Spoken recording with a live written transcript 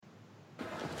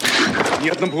Ні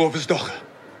одного вздоха.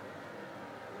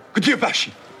 Где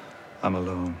ваши? I'm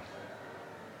alone.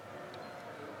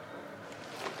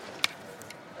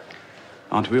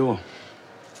 Aren't we all?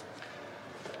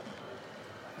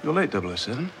 You're late,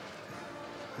 007.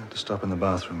 I had to stop in the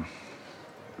bathroom.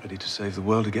 Ready to save the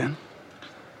world again?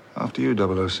 After you,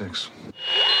 006.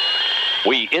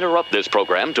 We interrupt this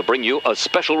program to bring you a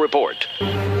special report.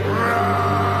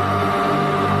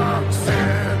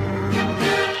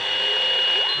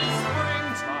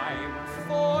 Springtime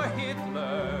for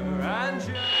Hitler and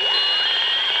you.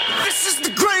 This is the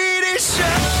greatest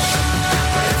show.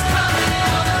 It's coming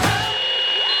on the road.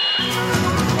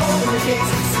 Open the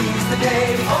gates and seize the day.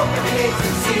 Open the gates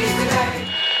and seize the day.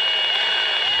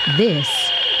 This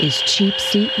is Cheap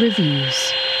Seat Reviews.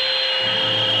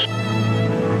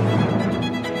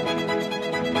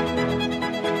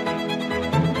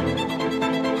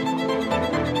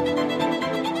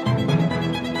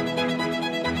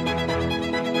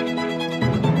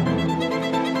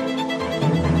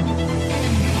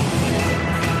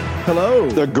 Hello,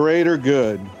 The greater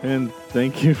good. and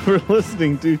thank you for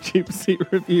listening to Cheap Seat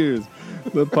Reviews,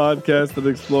 the podcast that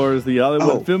explores the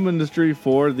Hollywood film industry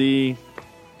for the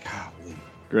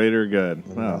greater good.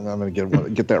 I'm Wow. going to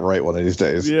get that right one of these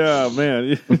days. Yeah,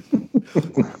 man.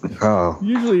 Oh,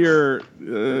 Usually you're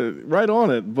right on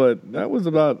it, but that was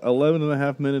about 11 and a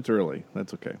half minutes early.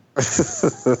 That's okay. I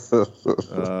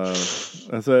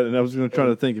said, and I was going to try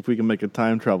to think if we can make a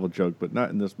time travel joke, but not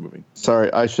in this movie.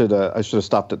 sorry. I should have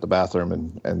stopped at the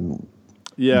bathroom and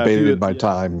Yeah, baited my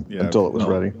time yeah. until it was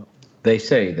ready. They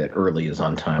say that early is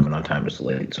on time and on time is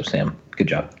late. So, Sam, good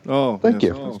job. Oh, Thank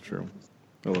yes, you. That's true.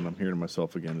 Oh, and I'm hearing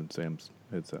myself again in Sam's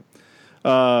headset.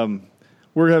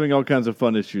 We're having all kinds of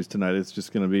fun issues tonight. It's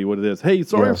just going to be what it is. Hey,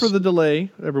 sorry Yes. for the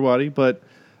delay, everybody, but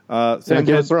Sam Game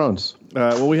had, of Thrones.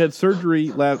 well, we had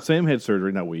surgery. Sam had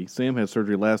surgery, not we. Sam had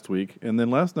surgery last week, and then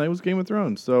last night was Game of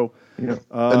Thrones. So, Yeah.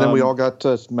 And then we all got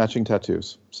matching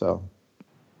tattoos. So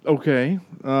okay,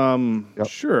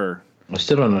 sure. I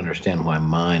still don't understand why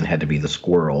mine had to be the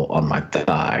squirrel on my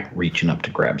thigh reaching up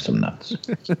to grab some nuts.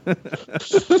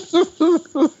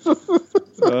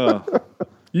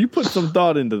 You put some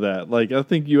thought into that. Like, I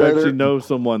think you Better- actually know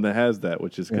someone that has that,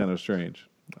 which is kind of strange.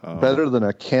 better than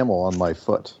a camel on my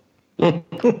foot.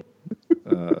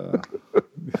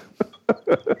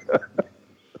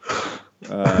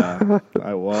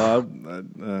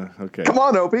 Okay. Come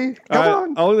on, Opie. Come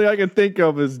on. Only thing I can think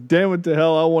of is, damn it to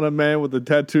hell, I want a man with a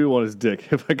tattoo on his dick.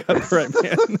 If I got the right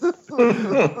man.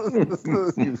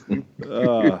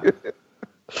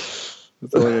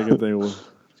 That's all I can think of.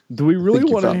 Do we really Think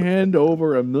you want to found it. hand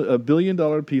over a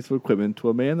billion-dollar piece of equipment to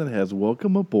a man that has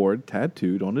 "Welcome Aboard"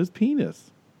 tattooed on his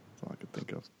penis? That's all I can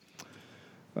think of.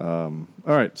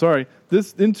 All right, sorry.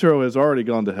 This intro has already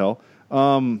gone to hell.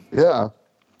 Yeah.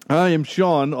 I am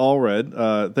Sean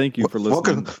Allred. Thank you for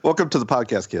listening. Welcome to the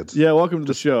podcast, kids. Yeah, welcome to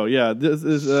the show. Yeah, this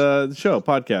is the show,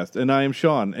 podcast, and I am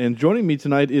Sean. And joining me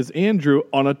tonight is Andrew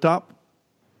Onatop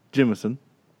Jimison.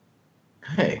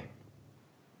 Hey,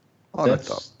 On the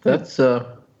top.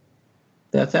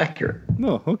 that's accurate.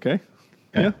 No, okay.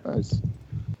 Yeah, Nice.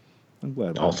 I'm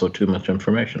glad. Also, too much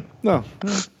information. No.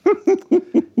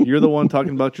 You're the one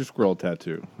talking about your squirrel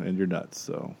tattoo and your nuts,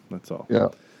 so that's all. Yeah.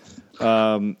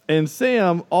 And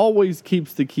Sam always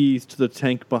keeps the keys to the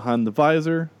tank behind the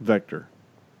visor, Vector.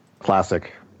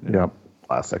 Classic. Yeah.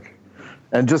 Classic.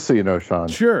 And just so you know, Sean,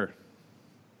 Sure.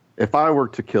 if I were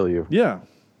to kill you Yeah,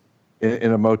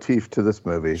 in a motif to this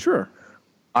movie, sure.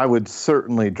 I would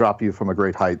certainly drop you from a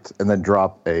great height and then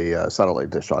drop a satellite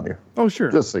dish on you. Oh,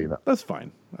 sure. Just so you know. That's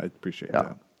fine. I appreciate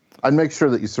Yeah. I'd make sure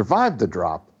that you survived the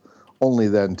drop, only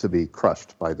then to be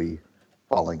crushed by the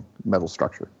falling metal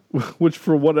structure. that. Which,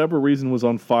 for whatever reason, was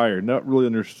on fire. Not really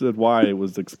understood why it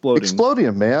was exploding.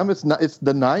 Explodium, ma'am. It's not. It's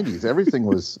the 90s. Everything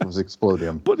was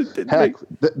explodium. But it didn't Heck,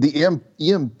 make... the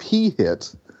EMP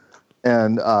hit,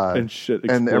 and shit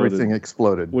and exploded. everything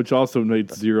exploded. Which also made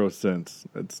zero sense.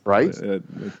 It's Right?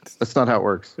 It's That's not how it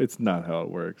works. It's not how it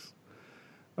works.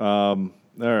 All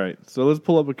right, so let's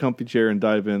pull up a comfy chair and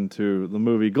dive into the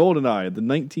movie GoldenEye, the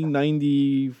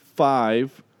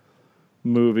 1995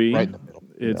 movie. Right in the middle.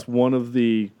 It's one of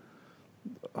the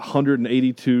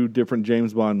 182 different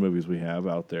James Bond movies we have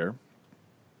out there.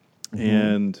 Mm-hmm.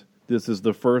 And this is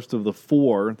the first of the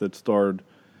 4 that starred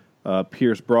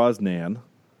Pierce Brosnan.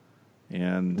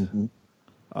 And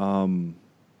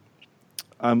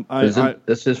Isn't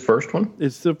this his first one?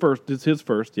 it's the first. It's his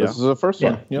first. Yeah, This is the first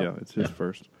one. Yeah. yeah, it's his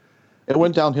first. It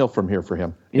went downhill from here for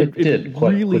him. It did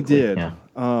quite really quickly, did.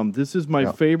 yeah. This is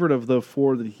my favorite of the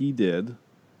 4 that he did,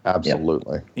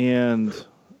 Absolutely. and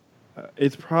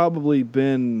it's probably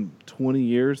been 20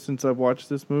 years since I've watched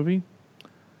this movie.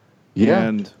 Yeah.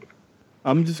 And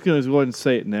I'm just going to go ahead and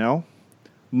say it now.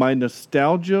 My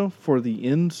nostalgia for the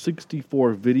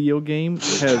N64 video game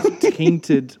has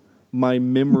tainted my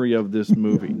memory of this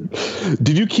movie.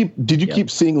 Did you keep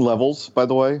seeing levels, by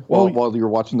the way, while you were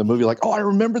watching the movie? Like, oh, I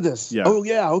remember this. Yeah. Oh,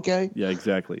 yeah, okay. Yeah,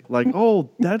 exactly. Like, oh,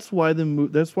 that's why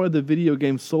the video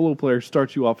game solo player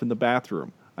starts you off in the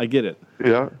bathroom. I get it.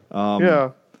 Yeah.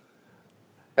 Yeah.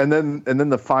 And then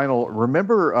the final.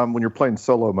 Remember when you're playing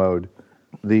solo mode,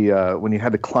 when you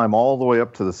had to climb all the way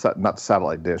up to not the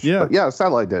satellite dish. Yeah. But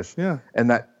satellite dish. Yeah. And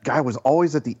that guy was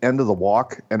always at the end of the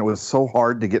walk, and it was so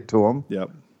hard to get to him. Yep.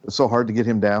 It was so hard to get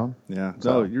him down. Yeah.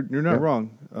 So, No, you're not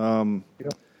wrong.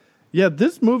 Yeah,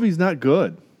 this movie's not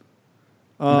good.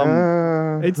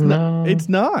 It's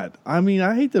not. I mean,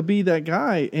 I hate to be that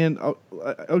guy. And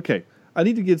okay, I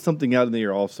need to get something out in the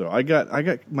air. Also, I got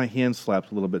my hand slapped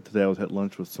a little bit today. I was at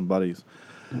lunch with some buddies.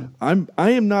 I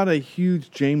am not a huge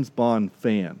James Bond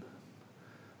fan.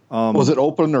 Was it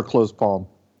open or closed palm?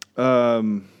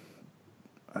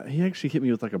 He actually hit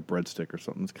me with like a breadstick or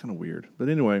something. It's kind of weird. But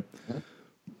anyway,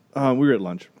 we were at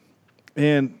lunch,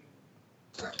 and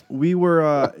we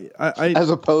were as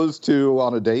opposed to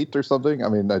on a date or something. I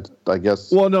mean, I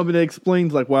guess. Well, no, but it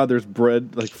explains like why there's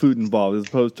bread, like food involved, as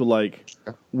opposed to like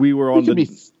we were on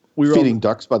we were feeding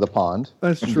ducks by the pond.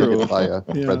 That's true. By a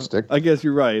breadstick. I guess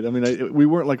you're right. I mean, we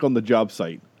weren't like on the job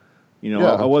site. You know,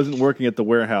 I wasn't working at the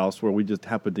warehouse where we just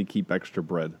happened to keep extra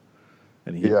bread,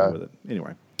 and he hit me with it.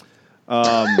 Anyway.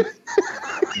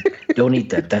 Don't eat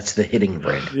that. That's the hitting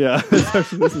bread. Yeah.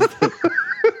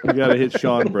 We got to hit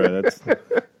Sean bread. That's...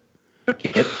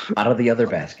 Get out of the other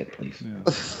basket, please. Yeah.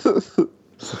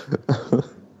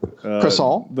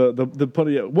 Croissant?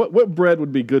 What bread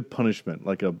would be good punishment?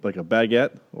 Like a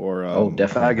baguette or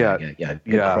definitely baguette. Yeah,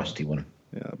 good crusty one.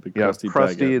 Yeah, big crusty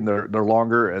crusty, baguette. and they're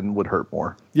longer and would hurt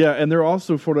more. Yeah, and they're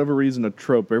also for whatever reason a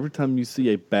trope. Every time you see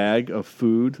a bag of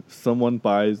food, someone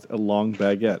buys a long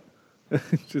baguette.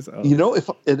 It's just,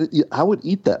 I would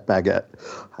eat that baguette.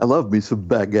 I love me some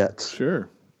baguettes. Sure.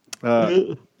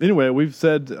 Anyway, we've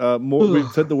said more.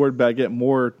 We've said the word baguette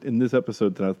more in this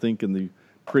episode than I think in the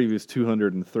previous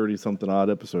 230 something odd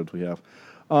episodes we have.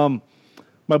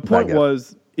 My point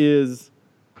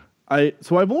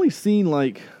I've only seen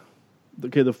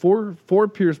the four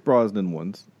Pierce Brosnan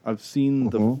ones. I've seen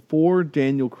the 4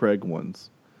 Daniel Craig ones.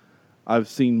 I've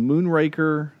seen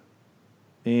Moonraker,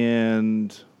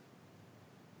 and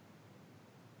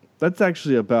that's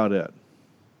actually about it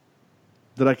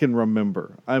that I can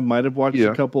remember. I might have watched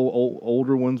a couple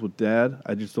older ones with Dad.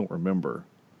 I just don't remember.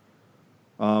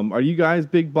 Are you guys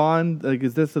big Bond? Like,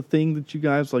 is this a thing that you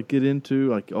guys get into?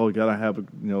 Like, oh,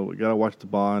 gotta watch the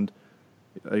Bond.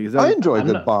 Like, I enjoy a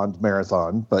good Bond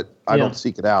marathon, but I don't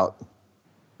seek it out.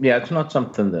 Yeah, it's not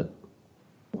something that,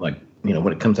 when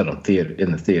it comes out in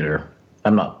the theater,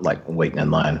 I'm not waiting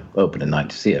in line open at night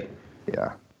to see it.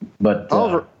 Yeah, but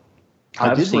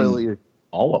I've seen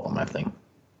all of them. I think.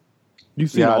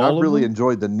 You've seen all of them? I really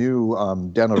enjoyed the new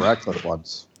Daniel Radcliffe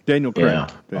ones. Daniel Craig.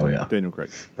 Yeah. Daniel Craig.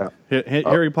 Yeah.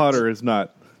 Harry Potter is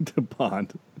not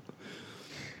Bond.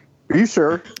 Are you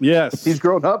sure? Yes. He's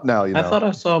grown up now, I thought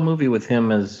I saw a movie with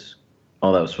him as...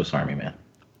 Oh, that was Swiss Army Man.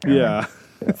 Yeah.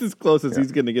 It's as close as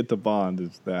he's going to get to Bond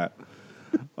is that.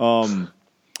 Though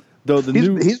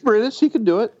he's British. He can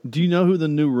do it. Do you know who the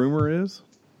new rumor is?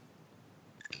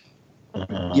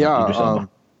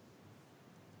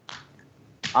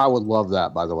 I would love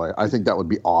that, by the way. I think that would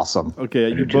be awesome.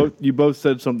 Okay, you both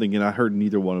said something, and I heard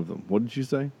neither one of them. What did you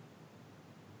say?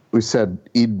 We said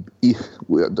Genghis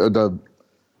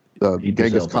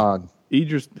Khan.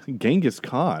 Genghis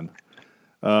Khan.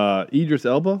 Idris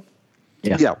Elba?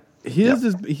 Yeah.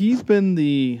 He's been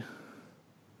the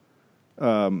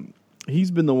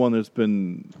one that's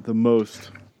been the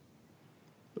most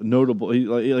notable.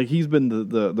 He's been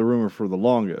the rumor for the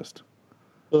longest.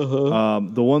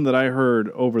 The one that I heard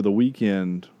over the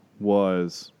weekend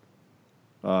was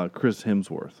Chris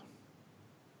Hemsworth.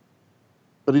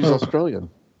 But he's Australian.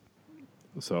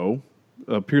 So,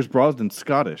 Pierce Brosnan's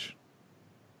Scottish.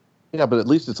 Yeah, but at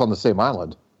least it's on the same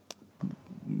island.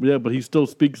 Yeah, but he still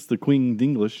speaks the Queen's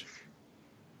English.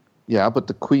 Yeah, but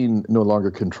the Queen no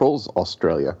longer controls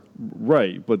Australia.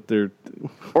 Right, but they're...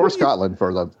 Or Scotland,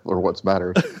 for what's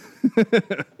matters.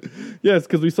 Yes,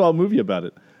 because we saw a movie about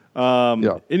it.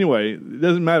 Anyway, it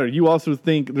doesn't matter. You also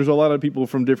think there's a lot of people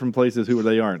from different places who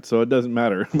they aren't, so it doesn't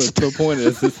matter. But the point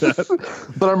is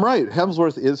that... But I'm right.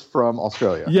 Hemsworth is from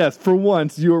Australia. Yes, for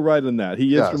once, you were right on that.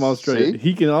 He is from Australia. See?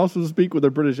 He can also speak with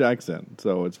a British accent,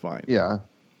 so it's fine. Yeah,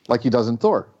 like he does in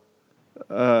Thor.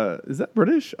 Is that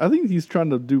British? I think he's trying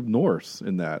to do Norse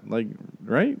in that. Like,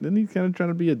 right? Isn't he kind of trying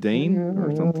to be a Dane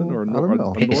or something? Or I don't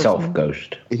know. He's Elf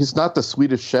Ghost. He's not the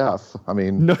Swedish chef. I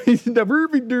mean, No, he's never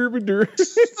be derby.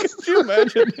 Could you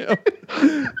imagine him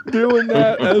doing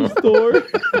that as Thor?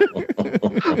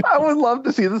 I would love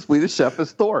to see the Swedish chef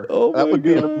as Thor. Oh that my would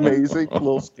be an God. amazing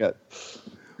little sketch.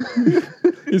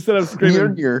 Instead of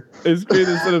screaming, Near.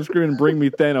 instead of screaming, "Bring me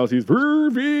Thanos," he's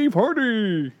 "Hervey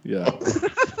party." Yeah.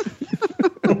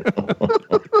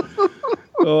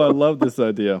 Oh, I love this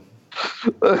idea.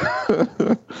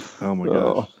 Oh my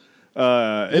gosh.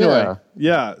 Anyway,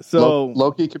 yeah. So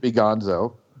Loki could be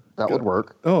Gonzo. That would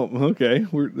work. Oh, okay.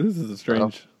 This is a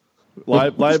strange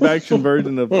live action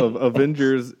version of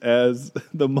Avengers as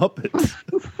the Muppets.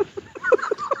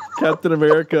 Captain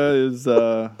America is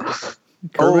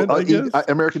Kermit, I guess.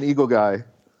 American Eagle guy.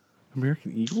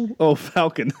 American Eagle? Oh,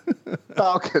 Falcon.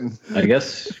 Falcon. I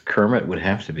guess Kermit would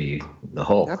have to be the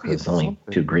Hulk. That'd be It's only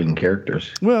something. two green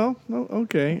characters. Well,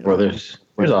 okay. Or there's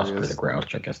Oscar the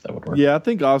Grouch. I guess that would work. Yeah, I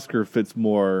think Oscar fits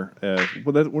more as.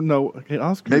 Well, okay,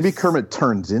 Oscar. Maybe Kermit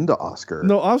turns into Oscar.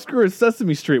 No, Oscar is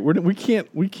Sesame Street. We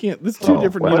can't. This is two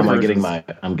different Well, universes.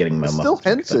 I'm getting my. It's still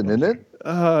Muppets mixed Henson, up. isn't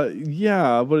it?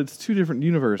 Yeah, but it's two different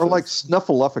universes. Or like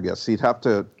Snuffleupagus. He'd have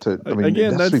to. I mean,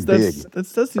 Again, that's big. that's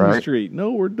Sesame right? Street.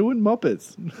 No, we're doing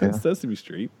Muppets. Yeah. It's Sesame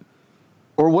Street.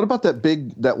 Or what about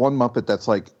that one Muppet that's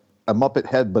like a Muppet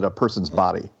head but a person's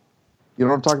body? You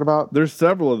know what I'm talking about? There's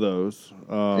several of those.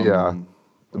 Yeah,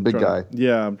 the big guy.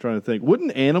 Yeah, I'm trying to think.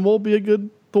 Wouldn't Animal be a good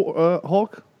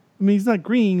Hulk? I mean, he's not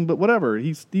green, but whatever.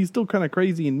 He's still kind of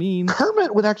crazy and mean.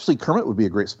 Kermit would be a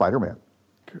great Spider-Man.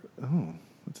 Oh,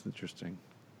 that's interesting.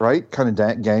 Right? Kind of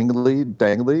dangly, and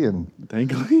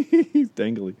Dangly. He's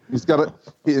dangly. he's got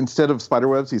instead of spider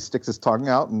webs, he sticks his tongue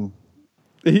out and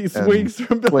He swings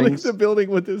from building swings. to building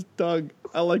with his tongue.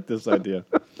 I like this idea.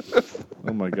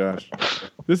 Oh my gosh.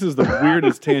 This is the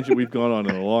weirdest tangent we've gone on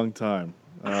in a long time.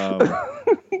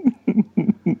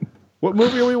 What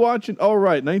movie are we watching? Oh,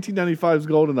 right. 1995's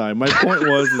GoldenEye. My point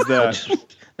is that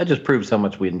That just proves how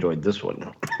much we enjoyed this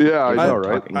one. yeah, I know, We're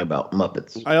right? Talking about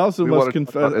Muppets. I also We must wanted to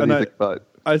confess, talk about and anything but.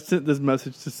 I sent this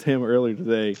message to Sam earlier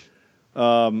today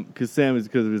because Sam is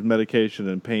because of his medication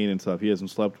and pain and stuff. He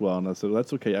hasn't slept well, and I said,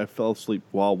 that's okay. I fell asleep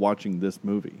while watching this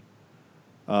movie.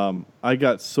 I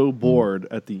got so bored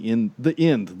at the end,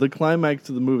 the climax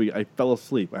of the movie, I fell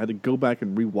asleep. I had to go back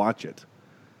and rewatch it.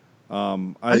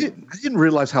 I didn't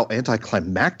realize how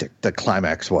anticlimactic the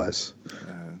climax was.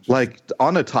 Like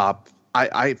on the top,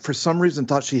 I for some reason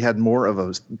thought she had more of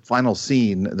a final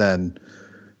scene than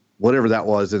whatever that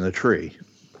was in the tree.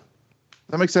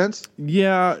 That make sense?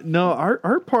 Yeah, no,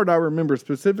 our part I remember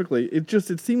specifically, it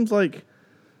seems like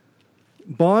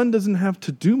Bond doesn't have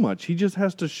to do much. He just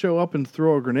has to show up and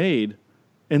throw a grenade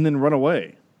and then run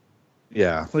away.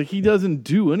 Yeah. Like, he doesn't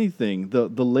do anything. The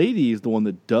lady is the one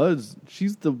that does.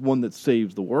 She's the one that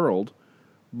saves the world.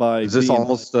 Is this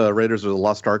almost Raiders of the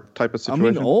Lost Ark type of situation?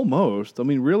 I mean, almost. I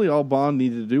mean, really all Bond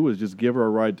needed to do was just give her a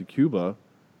ride to Cuba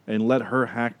and let her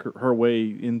hack her way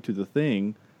into the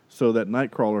thing so that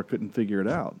Nightcrawler couldn't figure it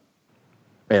out.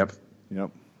 Yep. Yep.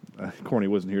 Corny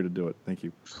wasn't here to do it. Thank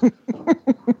you.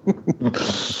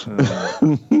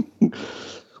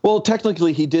 Well,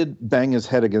 technically, he did bang his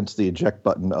head against the eject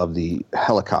button of the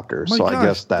helicopter, My so gosh, I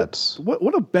guess that's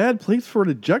what a bad place for an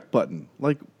eject button.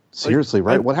 Like, seriously, like,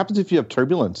 right? What happens if you have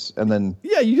turbulence and then?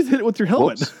 Yeah, you just hit it with your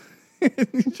helmet.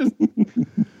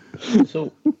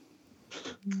 So,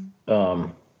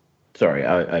 sorry,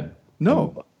 I'm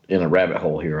in a rabbit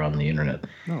hole here on the internet.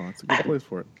 No, that's a good place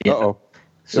for it. Yeah. Uh-oh.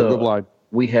 So Go blind.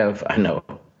 we have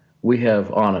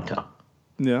Onatopp.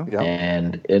 Yeah.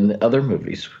 And in other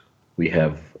movies, we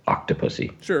have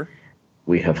Octopussy. Sure.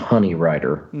 We have Honey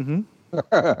Rider.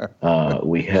 Mm-hmm.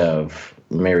 We have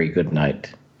Mary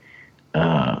Goodnight.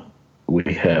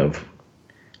 We have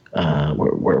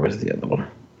where was the other one?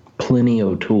 Plenty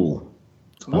O'Toole.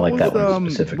 I like that one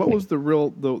specifically. What was the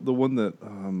one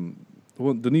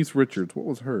that Denise Richards? What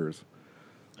was hers?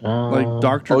 Like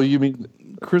Dr. Oh, you mean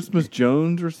Christmas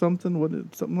Jones or something?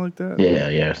 Something like that?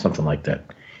 Yeah, something like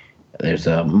that. There's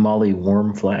Molly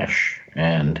Wormflash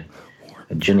and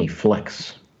Jenny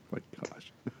Flex. My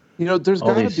gosh. You know, there's All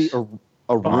got to these be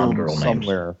a Bond room girl names.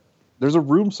 somewhere. There's a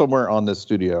room somewhere on this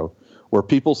studio where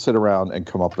people sit around and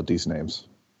come up with these names,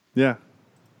 Yeah.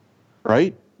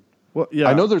 right? Well, yeah.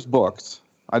 I know there's books.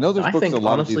 I know there's I books. think a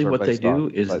lot of honestly these are what they based do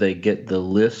on, is but- they get the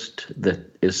list that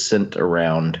is sent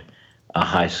around a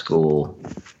high school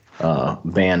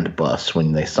band bus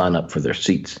when they sign up for their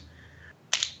seats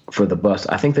for the bus.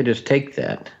 I think they just take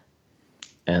that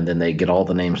and then they get all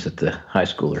the names that the high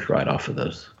schoolers write off of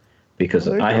those. Because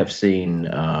I have seen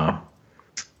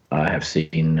I have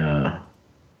seen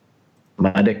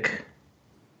Madik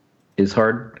is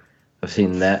hard. I've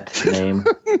seen that name.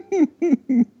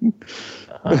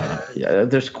 Yeah,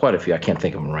 there's quite a few. I can't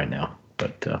think of them right now,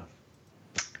 but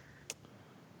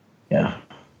yeah.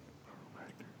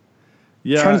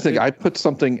 Yeah, I'm trying to think. I put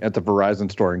something at the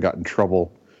Verizon store and got in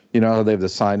trouble. You know how they have the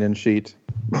sign-in sheet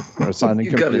or a sign-in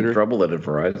You computer? got in trouble at a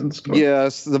Verizon store?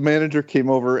 Yes, the manager came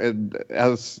over and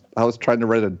as I was trying to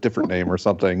write a different name or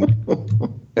something,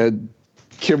 and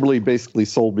Kimberly basically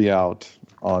sold me out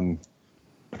on.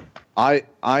 I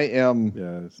am.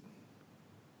 Yes.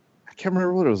 I can't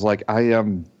remember what it was like. I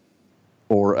can't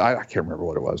remember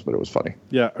what it was, but it was funny.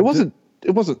 Yeah, it wasn't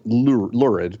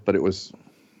lurid, but it was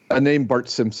a name Bart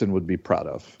Simpson would be proud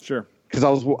of. Sure. Because I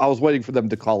was waiting for them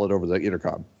to call it over the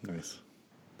intercom. Nice.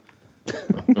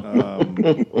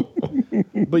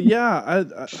 But yeah,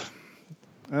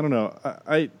 I don't know.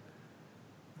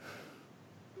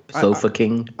 Sofa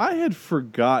King? I had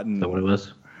forgotten. Is that what it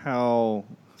was? How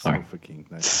Sorry. Sofa King.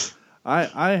 Nice.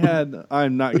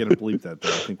 I'm not going to bleep that though.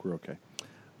 I think we're okay.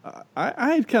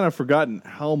 I had kind of forgotten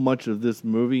how much of this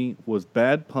movie was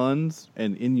bad puns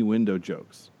and innuendo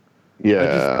jokes.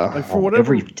 Yeah. For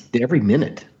whatever every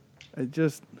minute. I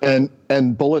just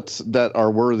and bullets that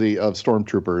are worthy of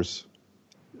stormtroopers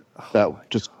that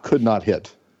just could not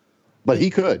hit, but he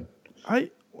could. I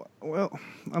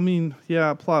mean,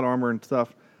 yeah, plot armor and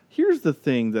stuff. Here's the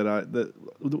thing that I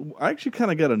actually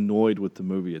kind of got annoyed with the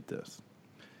movie at this,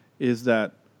 is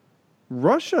that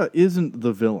Russia isn't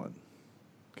the villain.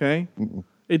 Okay,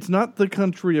 it's not the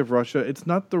country of Russia. It's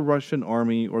not the Russian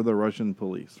army or the Russian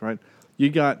police. Right? You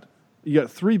got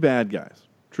three bad guys.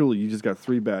 Truly, you just got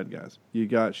three bad guys. You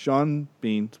got Sean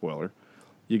Bean, spoiler.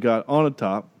 You got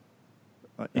Onatop,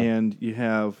 and you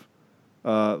have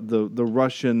the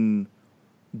Russian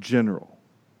general.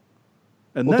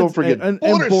 And don't forget and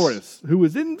Boris, who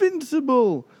is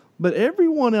invincible. But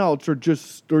everyone else are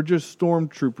just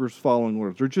stormtroopers following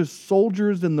orders. They're just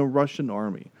soldiers in the Russian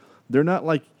army. They're not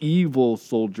like evil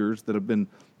soldiers that have been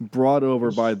brought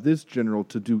over by this general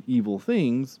to do evil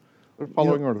things. They're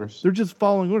following orders. They're just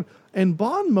following orders. And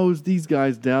Bond mows these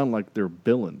guys down like they're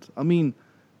villains. I mean,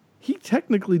 he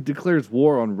technically declares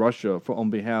war on Russia on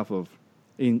behalf of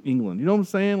England. You know what I'm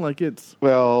saying? Like it's...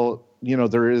 Well, he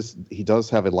does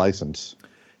have a license.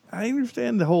 I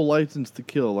understand the whole license to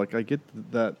kill. Like I get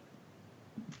that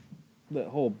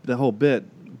whole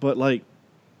bit. But like...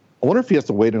 I wonder if he has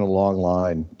to wait in a long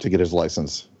line to get his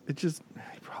license. It just...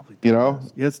 He probably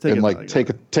does. He has to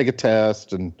take a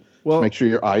test and... Well, make sure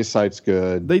your eyesight's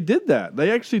good. They did that. They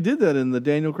actually did that in the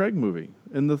Daniel Craig movie,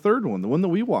 in the third one, the one that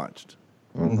we watched.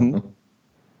 Mm-hmm.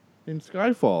 In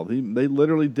Skyfall. They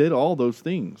literally did all those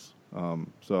things.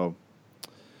 So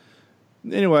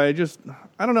anyway,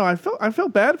 I don't know. I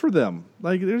felt bad for them.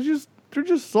 Like they're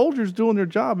just soldiers doing their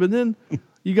job, and then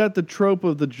you got the trope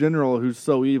of the general who's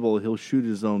so evil he'll shoot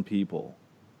his own people.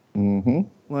 Mm-hmm.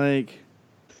 Like.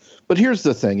 But here's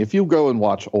the thing. If you go and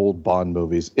watch old Bond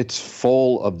movies, it's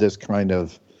full of this kind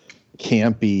of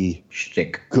campy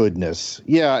shtick goodness.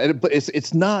 Yeah, but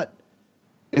it's not.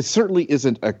 It certainly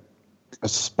isn't a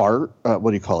spart.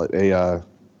 What do you call it?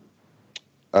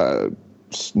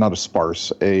 Not a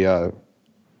sparse. A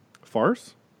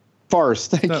farce. Farce.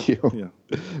 Thank you.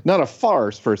 Yeah. Not a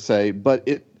farce per se, but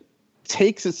it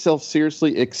takes itself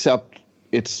seriously. Except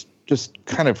it's just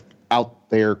kind of out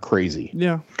there crazy.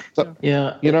 Yeah. So,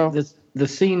 yeah. The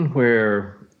scene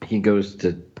where he goes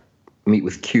to meet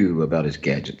with Q about his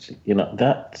gadgets.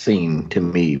 That scene to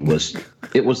me was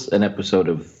an episode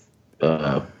of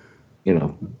the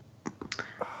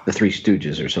Three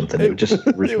Stooges or something. It just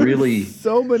was really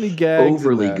so many gags,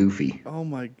 overly goofy. Oh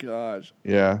my gosh.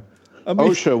 Yeah.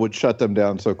 OSHA would shut them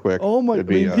down so quick. Oh my!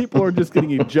 People are just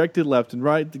getting ejected left and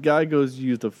right. The guy goes to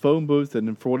use the phone booth,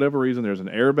 and for whatever reason, there's an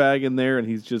airbag in there, and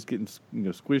he's just getting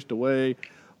squished away.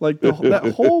 Like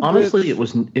that whole. Honestly, it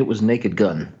was Naked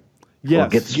Gun.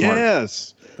 Yes. Get Smart.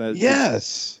 Yes.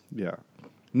 Yes. Yeah.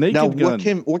 Naked Gun.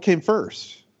 What came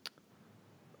first?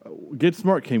 Get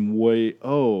Smart came way.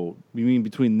 Oh, you mean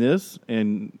between this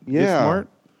and Get Smart?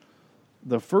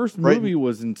 The first movie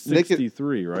was in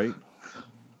 '63, right?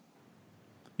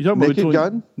 You talking about Naked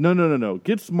Gun? No.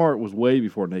 Get Smart was way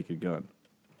before Naked Gun.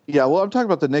 Yeah, well, I'm talking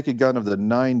about the Naked Gun of the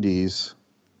 '90s.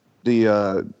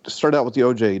 The start out with the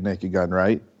OJ Naked Gun,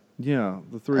 right? Yeah,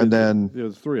 the three. And then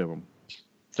there's three of them.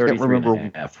 33 and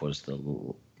a half was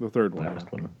the third one.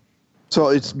 Last one.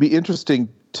 So it'd be interesting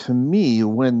to me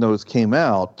when those came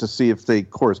out to see if they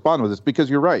correspond with this, because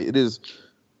you're right, it is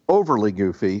overly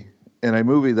goofy in a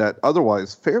movie that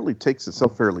otherwise takes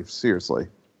itself fairly seriously.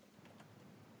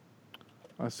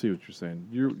 I see what you're saying.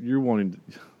 You're wanting to...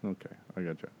 Okay, I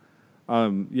got you.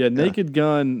 Naked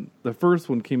Gun. The first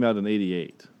one came out in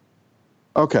 '88.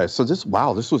 Okay, so this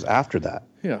was after that.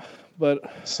 Yeah,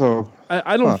 but so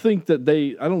I don't think that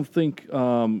I don't think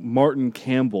Martin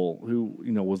Campbell, who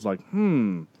was like,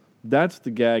 that's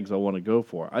the gags I want to go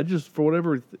for. I just for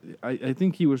whatever I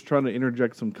think he was trying to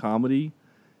interject some comedy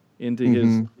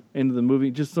into into the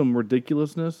movie, just some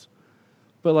ridiculousness.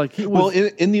 But like he was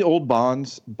in the old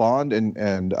Bond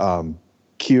and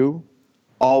Q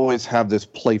always have this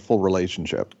playful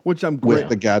relationship, which I'm with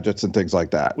the gadgets and things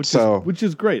like that. Which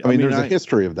is great. I mean, there's a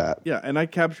history of that. Yeah, and I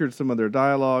captured some of their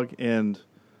dialogue. And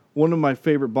one of my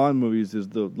favorite Bond movies is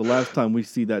the last time we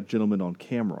see that gentleman on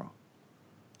camera.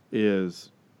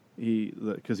 Is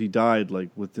because he died like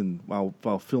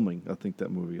while filming, I think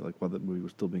that movie, like while that movie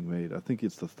was still being made. I think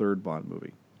it's the third Bond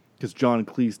movie because John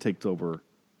Cleese takes over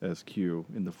as Q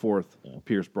in the fourth,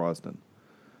 Pierce Brosnan.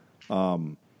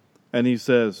 And he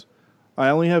says, I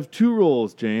only have 2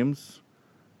 rules, James.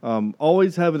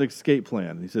 Always have an escape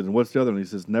plan. And he said, and what's the other one? He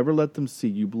says, never let them see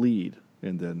you bleed.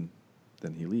 And then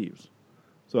he leaves.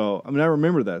 So, I mean, I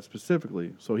remember that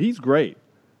specifically. So he's great.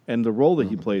 And the role that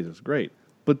he plays is great.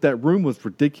 But that room was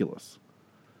ridiculous.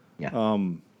 Yeah.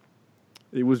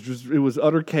 It was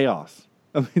utter chaos.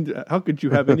 I mean, how could you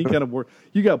have any kind of work?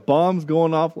 You got bombs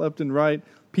going off left and right,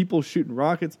 people shooting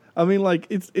rockets. I mean, like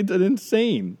it's an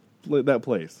insane that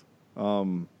place.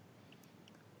 You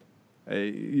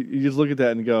just look at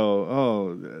that and go,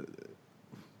 "Oh,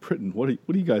 Britain, what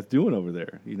are you guys doing over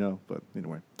there?" But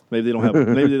anyway, maybe they don't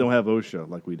have OSHA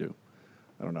like we do.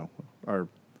 I don't know.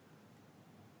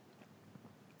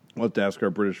 We'll have to ask our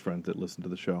British friends that listen to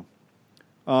the show.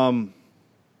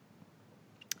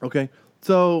 Okay,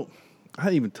 so I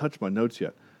haven't even touched my notes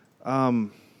yet.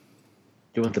 Do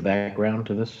you want the background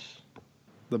to this?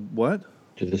 The what?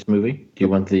 To this movie? Do you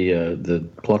want the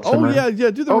plot summary? Oh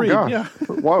yeah. Do the read. Gosh. Yeah.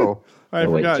 Whoa. I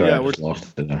forgot. Sorry, Yeah, I just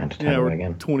lost it. I had to type it we're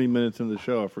again. 20 minutes into the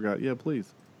show. I forgot. Yeah,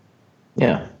 please.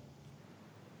 Yeah.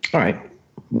 All right.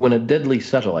 When a deadly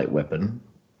satellite weapon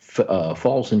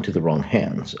falls into the wrong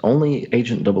hands, only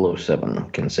Agent 007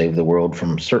 can save the world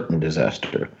from certain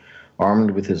disaster.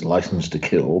 Armed with his license to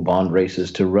kill, Bond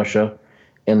races to Russia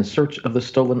in search of the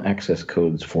stolen access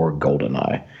codes for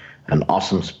GoldenEye, an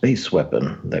awesome space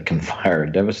weapon that can fire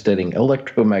a devastating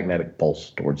electromagnetic pulse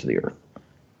towards the Earth.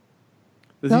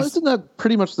 Now, isn't that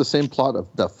pretty much the same plot of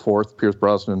the fourth Pierce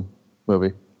Brosnan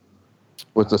movie?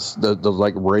 With the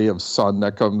like ray of sun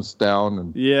that comes down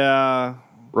and Yeah.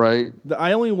 right?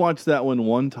 I only watched that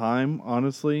one time,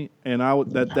 honestly, and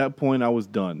at that point I was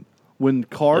done. When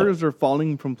cars are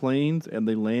falling from planes and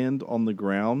they land on the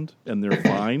ground and they're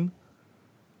fine,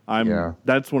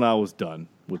 that's when I was done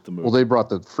with the movie. Well, they brought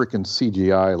the freaking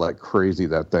CGI like crazy,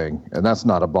 that thing, and that's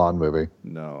not a Bond movie.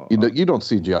 No. You don't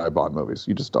CGI Bond movies.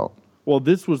 You just don't. Well,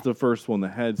 this was the first one that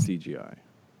had CGI.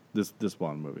 This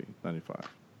Bond movie, 95.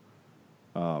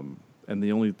 And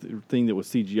the only thing that was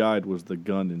CGI'd was the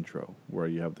gun intro, where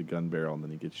you have the gun barrel and then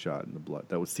he gets shot in the blood.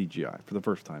 That was CGI for the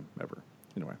first time ever.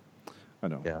 Anyway, I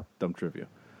know. Yeah. Dumb trivia.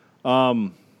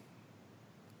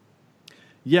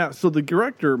 Yeah, so the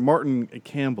director, Martin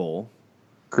Campbell.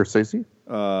 Scorsese?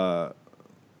 What?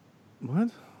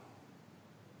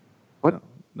 What?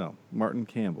 No, Martin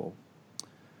Campbell.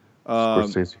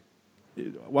 Scorsese.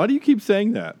 Why do you keep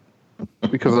saying that?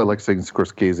 Because I like saying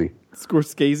Scorsese.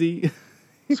 Scorsese?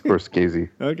 Scorsese.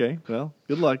 Okay, well,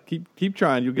 good luck. Keep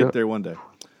trying. You'll get there one day.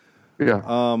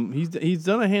 Yeah. He's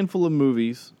done a handful of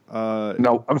movies.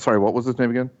 No, I'm sorry. What was his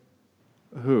name again?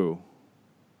 Who?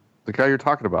 The guy you're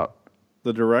talking about.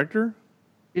 The director?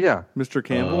 Yeah. Mr.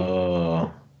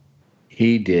 Campbell?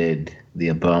 He did The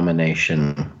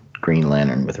Abomination Green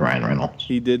Lantern with Ryan Reynolds.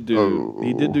 He did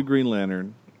do Green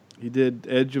Lantern. He did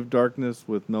Edge of Darkness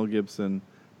with Mel Gibson.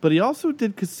 But he also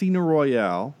did Casino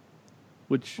Royale,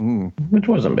 which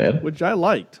wasn't bad. Which I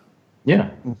liked. Yeah.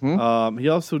 Mm-hmm. He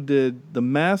also did The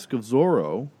Mask of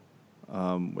Zorro.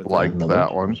 Liked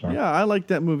that one. Yeah, I liked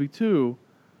that movie too.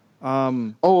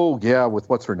 Oh, yeah, with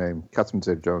what's her name? Catherine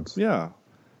Zeta-Jones. Yeah.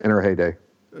 In her heyday.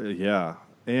 Yeah.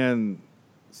 And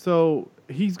so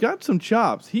he's got some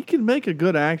chops. He can make a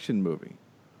good action movie.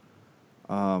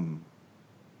 And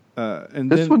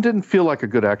this one didn't feel like a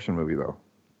good action movie, though.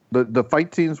 The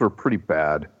fight scenes were pretty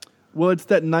bad. Well, it's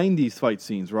that 90s fight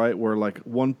scenes, right? Where, like,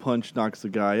 one punch knocks the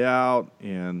guy out,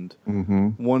 and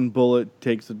one bullet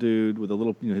takes a dude with a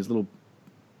little, his little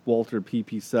Walter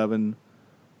PP7.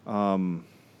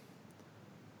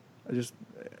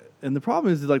 And the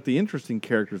problem is, like, the interesting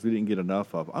characters we didn't get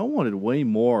enough of. I wanted way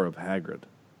more of Hagrid.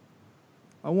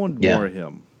 I wanted more of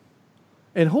him.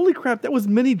 And holy crap, that was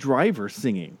Minnie Driver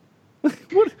singing. What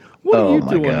are Oh you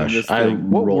my doing gosh, in this I thing?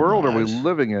 What rolled world my are we eyes.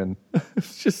 living in?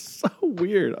 It's just so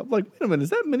weird. I'm like, wait a minute,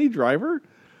 is that Minnie Driver?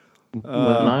 When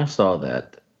I saw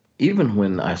that, even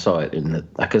when I saw it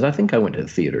because I think I went to the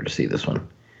theater to see this one,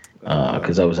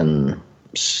 because I was in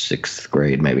 6th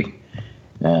grade maybe,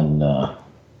 and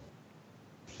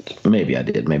maybe I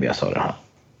did, maybe I saw it at home.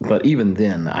 But even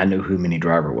then, I knew who Minnie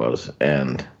Driver was,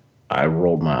 and I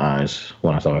rolled my eyes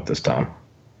when I saw it this time.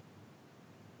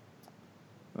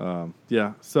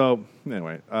 Yeah. So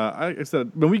anyway, I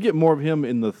said when we get more of him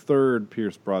in the third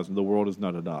Pierce Brosnan, The World Is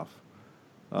Not Enough.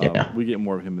 Yeah. We get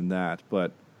more of him in that,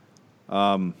 but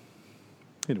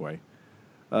anyway,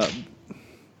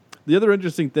 the other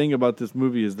interesting thing about this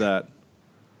movie is that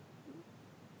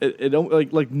it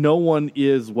don't like no one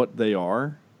is what they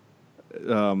are.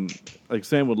 Like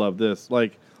Sam would love this.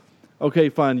 Like, okay,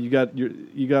 fine, you got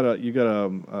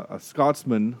a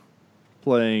Scotsman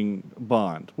playing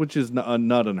Bond, which is not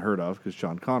unheard of because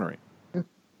Sean Connery.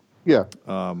 Yeah.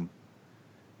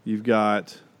 You've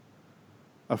got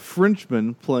a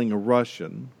Frenchman playing a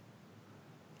Russian.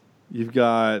 You've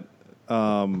got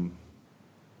a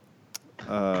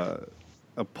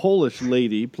Polish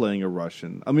lady playing a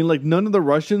Russian. I mean, like, none of the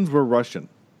Russians were Russian.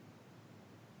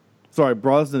 Sorry,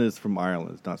 Brosnan is from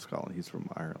Ireland. It's not Scotland. He's from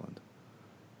Ireland.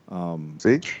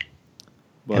 See?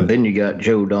 But, And then you got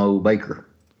Joe Don Baker.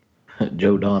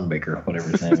 Joe Don Baker, whatever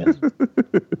his name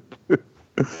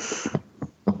is.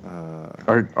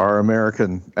 Our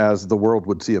American, as the world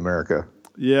would see America.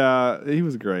 yeah, he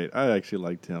was great. I actually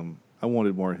liked him. I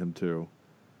wanted more of him too.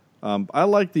 I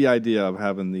like the idea of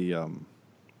having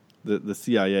the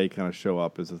CIA kind of show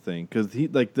up as a thing because he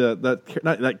like not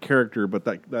that character, but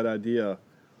that idea.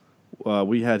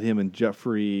 We had him and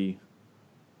Jeffrey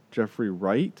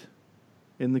Wright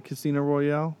in the Casino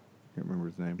Royale. I can't remember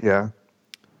his name. Yeah.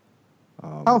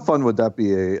 How fun would that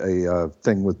be a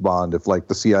thing with Bond if, like,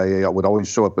 the CIA would always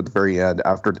show up at the very end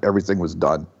after everything was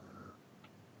done?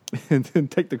 And then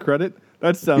take the credit?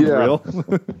 That sounds Yeah. real.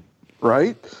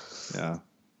 Right? Yeah.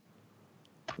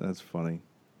 That's funny.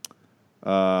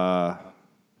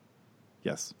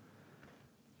 Yes.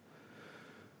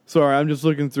 Sorry, I'm just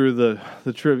looking through the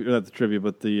trivia, not the trivia,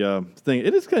 but the thing.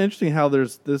 It is kind of interesting how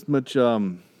there's this much,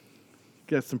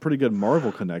 got some pretty good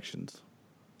Marvel connections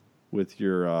with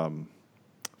your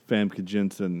Famke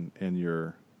Jensen and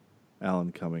your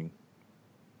Alan Cumming.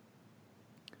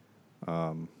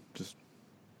 Just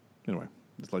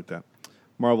like that.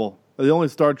 Marvel. The only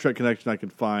Star Trek connection I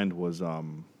could find was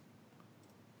that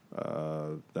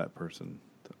person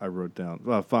I wrote down.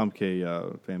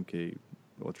 Famke,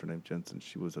 what's her name? Jensen.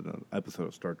 She was in an episode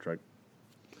of Star Trek.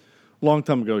 A long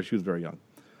time ago. She was very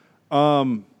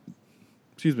young.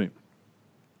 Excuse me.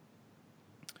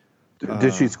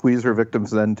 Did she squeeze her victims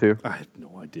then, too? I have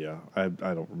no idea. I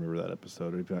don't remember that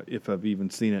episode if I've even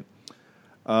seen it.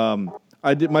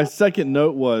 I did. My first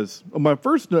note was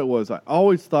I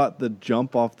always thought the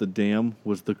jump off the dam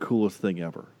was the coolest thing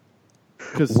ever.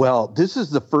 Well, this is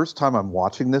the first time I'm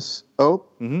watching this,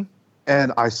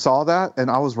 and I saw that, and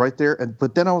I was right there,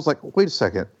 but then I was like, wait a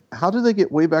second, how did they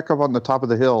get way back up on the top of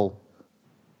the hill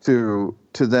to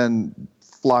then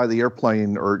fly the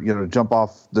airplane or jump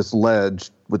off this ledge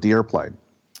with the airplane?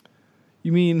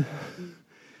 You mean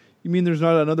there's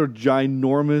not another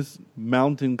ginormous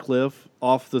mountain cliff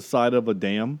off the side of a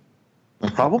dam?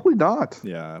 Probably not.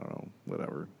 Yeah, I don't know.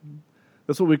 Whatever.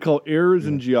 That's what we call errors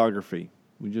in geography.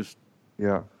 We just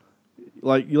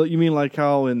like you mean like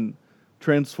how in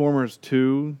Transformers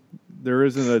 2 there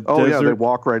isn't a desert. Yeah, they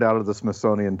walk right out of the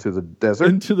Smithsonian to the desert.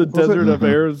 Into the desert of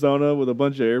Arizona with a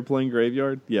bunch of airplane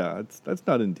graveyard. Yeah, that's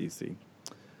not in DC.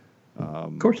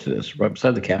 Of course it is. Right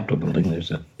beside the Capitol building, there's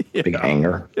a big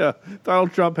hangar. Yeah,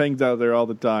 Donald Trump hangs out there all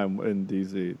the time in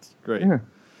DC. It's great. Yeah.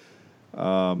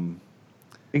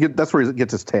 That's where he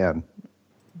gets his tan.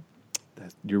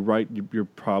 You're right. You're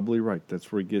probably right.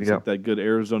 That's where he gets that good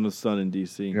Arizona sun in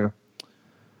DC. Yeah.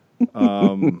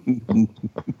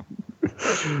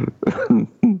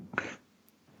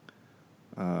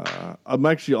 I'm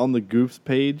actually on the Goofs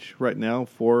page right now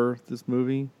for this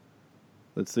movie.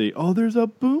 Let's see. Oh, there's a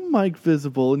boom mic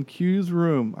visible in Q's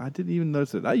room. I didn't even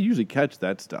notice it. I usually catch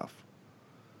that stuff.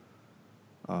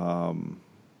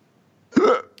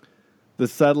 The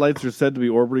satellites are said to be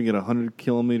orbiting at 100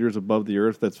 kilometers above the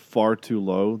Earth. That's far too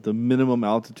low. The minimum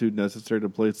altitude necessary to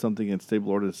place something in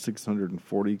stable orbit is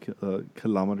 640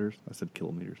 kilometers. I said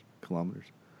kilometers. Kilometers.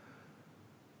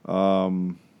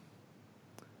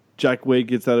 Jack Wade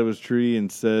gets out of his tree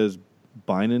and says,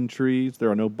 "Binin trees." There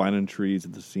are no binin trees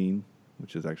at the scene,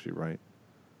 which is actually right.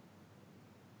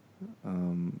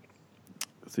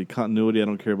 See, continuity. I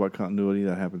don't care about continuity.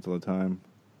 That happens all the time.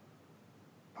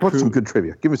 What's some good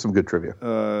trivia? Give me some good trivia.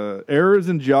 Errors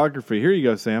in geography. Here you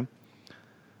go, Sam.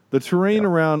 The terrain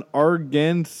around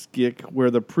Arganskik, where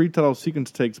the pre-title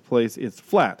sequence takes place, is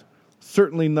flat.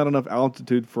 Certainly not enough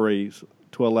altitude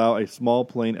to allow a small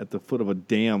plane at the foot of a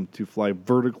dam to fly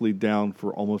vertically down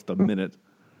for almost a minute.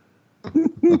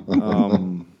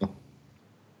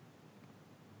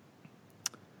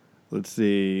 Let's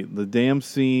see. The dam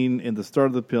scene in the start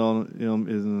of the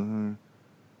film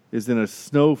is in a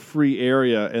snow-free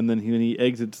area, and then when he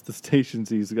exits the stations,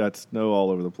 he's got snow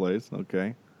all over the place.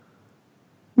 Okay.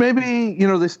 Maybe,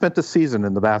 they spent the season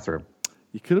in the bathroom.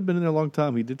 You could have been in there a long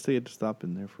time. He did say he had to stop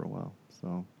in there for a while.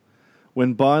 So,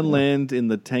 when Bond lands in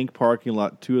the tank parking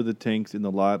lot, 2 of the tanks in the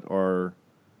lot are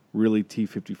really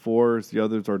T-54s. The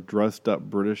others are dressed-up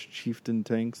British chieftain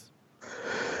tanks.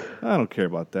 I don't care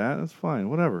about that. That's fine.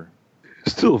 Whatever.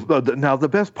 Still, now the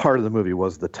best part of the movie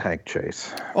was the tank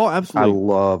chase. Oh, absolutely. I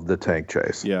love the tank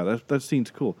chase. Yeah, that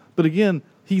scene's cool. But again,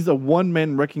 he's a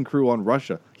one-man wrecking crew on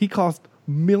Russia. He cost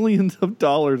millions of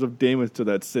dollars of damage to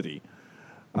that city.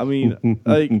 I mean,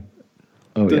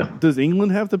 does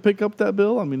England have to pick up that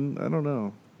bill? I mean, I don't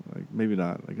know. Maybe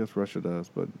not. I guess Russia does,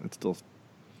 but it's still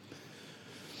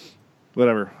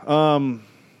whatever.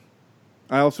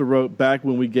 I also wrote back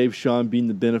when we gave Sean Bean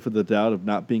the benefit of the doubt of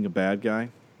not being a bad guy.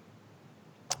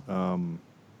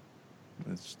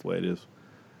 That's just the way it is.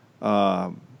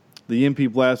 The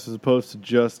EMP blast is supposed to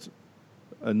just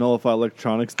nullify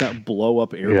electronics, not blow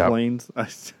up airplanes. Yeah.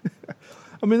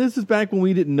 I mean, this is back when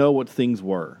we didn't know what things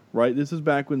were, right? This is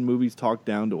back when movies talked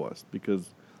down to us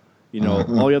because,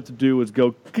 all you have to do is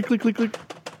go click, click, click, click.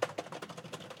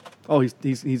 Oh,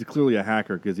 he's clearly a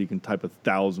hacker because he can type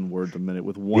 1,000 words a minute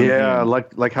with one hand. Yeah,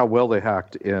 like how well they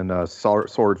hacked in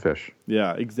Swordfish.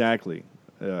 Yeah, exactly.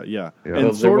 Yeah.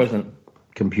 And there wasn't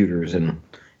computers in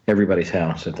everybody's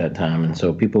house at that time, and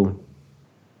so people,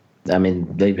 I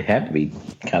mean, they had to be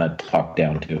kind of talked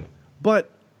down to.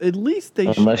 But at least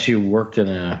unless you worked in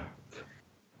a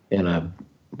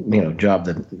job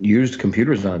that used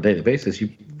computers on a daily basis,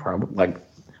 you probably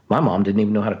my mom didn't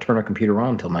even know how to turn a computer on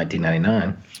until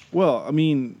 1999. Well, I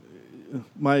mean,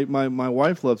 my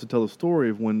wife loves to tell the story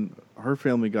of when her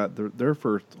family got their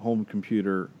first home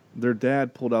computer. Their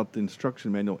dad pulled out the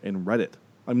instruction manual and read it.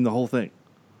 I mean, the whole thing.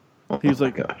 He was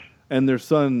like, gosh. And their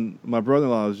son, my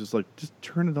brother-in-law, was just like, just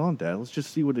turn it on, Dad. Let's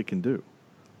just see what it can do.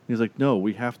 He's like, no,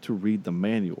 we have to read the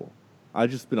manual. I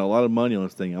just spent a lot of money on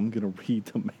this thing. I'm going to read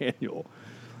the manual.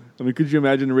 I mean, could you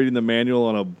imagine reading the manual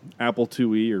on an Apple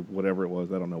IIe or whatever it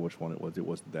was? I don't know which one it was. It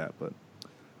wasn't that, but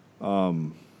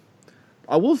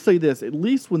I will say this. At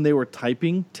least when they were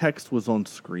typing, text was on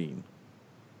screen.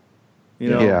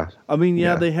 Yeah. I mean,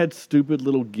 they had stupid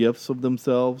little GIFs of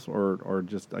themselves or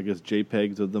just, I guess,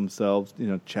 JPEGs of themselves,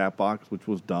 chat box, which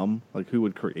was dumb. Like, who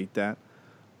would create that?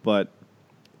 But,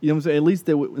 you know what I'm saying? At least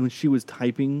when she was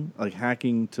typing, like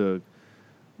hacking to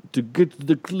get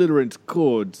the clearance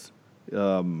codes,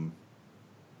 because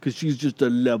she's just a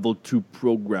level 2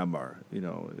 programmer,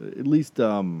 at least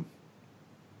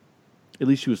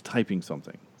she was typing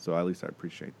something. So at least I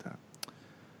appreciate that.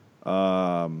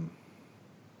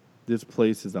 This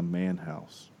place is a man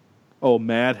house. Oh,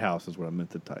 madhouse is what I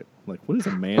meant to type. Like, what is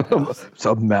a man house? It's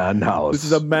a man house. This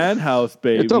is a man house,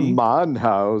 baby. It's a man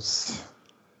house.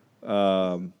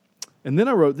 And then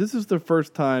I wrote, this is the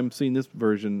first time seeing this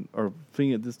version, or seeing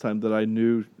it this time, that I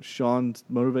knew Sean's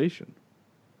motivation.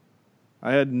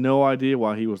 I had no idea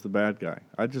why he was the bad guy.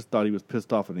 I just thought he was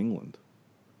pissed off at England.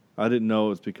 I didn't know it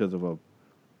was because of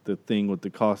the thing with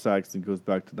the Cossacks that goes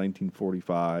back to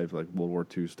 1945, like World War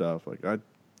II stuff. Like, I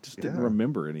just didn't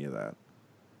remember any of that.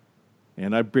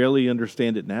 And I barely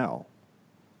understand it now.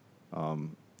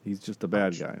 He's just a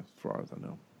bad guy, as far as I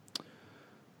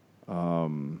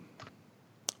know.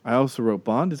 I also wrote,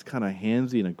 Bond is kind of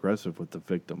handsy and aggressive with the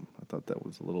victim. I thought that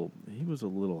was he was a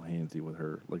little handsy with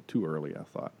her, like too early, I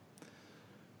thought.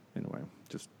 Anyway,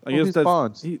 I guess that's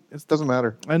Bond. It doesn't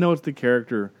matter. I know it's the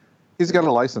character. He's got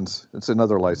a license. It's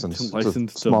another license. It's a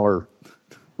smaller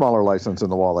license in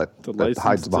the wallet that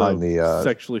hides behind the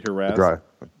sexually harassed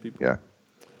people.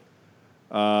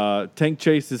 Yeah. Tank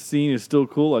chases scene is still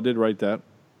cool. I did write that.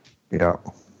 Yeah.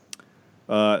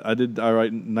 I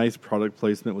write nice product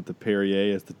placement with the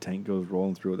Perrier as the tank goes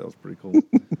rolling through it. That was pretty cool.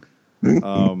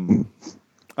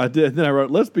 Then I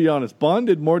wrote, let's be honest, Bond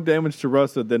did more damage to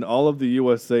Russia than all of the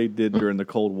USA did during the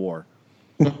Cold War.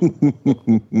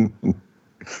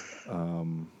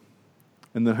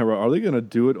 And then I wrote, are they going to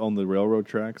do it on the railroad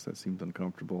tracks? That seemed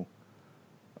uncomfortable.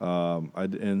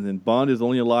 And then Bond is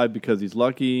only alive because he's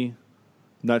lucky.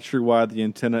 Not sure why the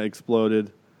antenna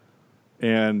exploded.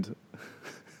 And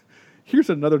here's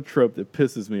another trope that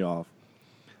pisses me off.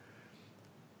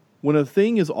 when a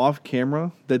thing is off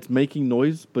camera that's making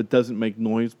noise but doesn't make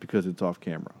noise because it's off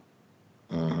camera.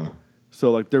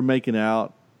 So like they're making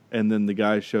out, and then the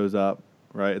guy shows up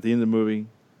right at the end of the movie,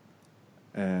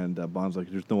 and Bond's like,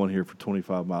 "There's no one here for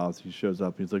 25 miles." He shows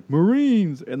up, and he's like,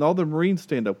 "Marines!" And all the Marines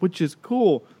stand up, which is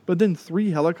cool. But then 3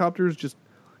 helicopters just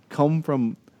come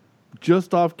from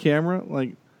just off camera.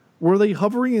 Like, were they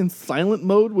hovering in silent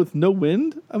mode with no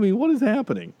wind? I mean, what is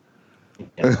happening?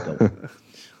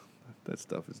 That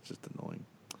stuff is just annoying.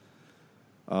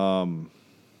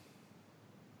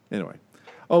 Anyway.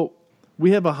 Oh,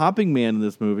 we have a hopping man in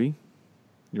this movie.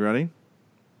 You ready?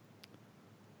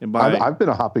 And by I've been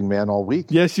a hopping man all week.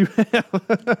 Yes, you have.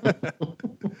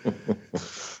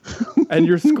 And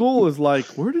your school is like,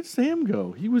 where did Sam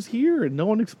go? He was here, and no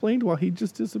one explained why he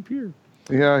just disappeared.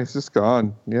 Yeah, he's just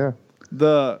gone. Yeah.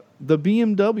 The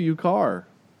BMW car.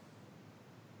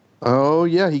 Oh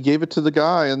yeah, he gave it to the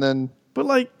guy, and then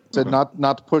said not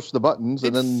to push the buttons,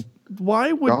 and then why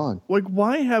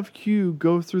have Q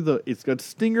go through it's got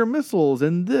Stinger missiles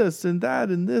and this and that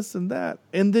and this and that,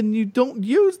 and then you don't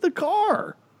use the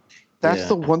car. That's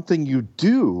the one thing you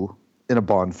do in a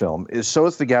Bond film is show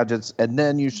us the gadgets, and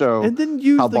then you show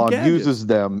how Bond uses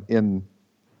them in.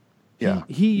 Yeah,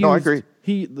 I agree.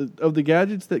 Of the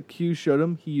gadgets that Q showed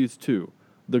him, he used 2: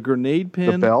 the grenade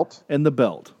pin, the belt, and the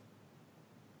belt.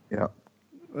 Yeah.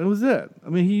 That was it. I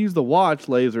mean, he used the watch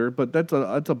laser, but that's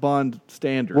a Bond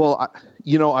standard. Well,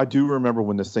 I do remember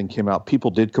when this thing came out,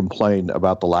 people did complain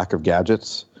about the lack of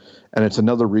gadgets, and it's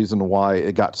another reason why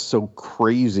it got so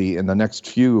crazy in the next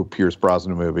few Pierce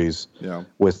Brosnan movies. Yeah.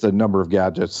 With the number of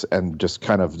gadgets and just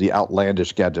kind of the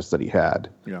outlandish gadgets that he had.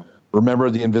 Yeah. Remember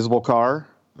the invisible car?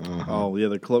 Oh yeah,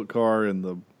 the cloak car and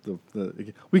the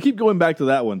we keep going back to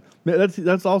that one.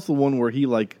 That's also one where he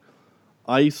like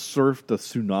ice surfed a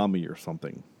tsunami or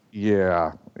something.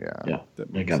 Yeah.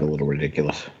 It got a little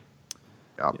ridiculous.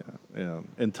 Yeah.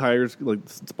 And tires, like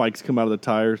spikes come out of the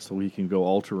tires so he can go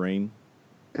all terrain.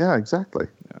 Yeah, exactly.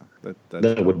 Yeah,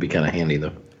 that would be kind of handy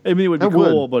though. I mean, it would be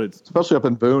cool, but it's especially up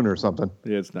in Boone or something.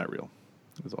 Yeah, it's not real.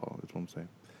 That's what I'm saying.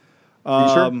 You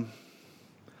sure?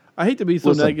 I hate to be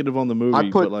so negative on the movie,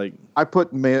 but like I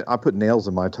put nails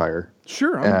in my tire.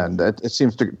 Sure, and it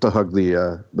seems to hug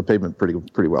the pavement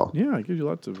pretty well. Yeah, it gives you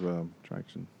lots of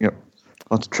traction. Yep,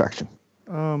 lots of traction.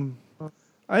 I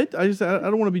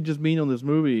don't want to be just mean on this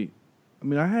movie. I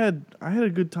mean, I had a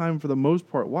good time for the most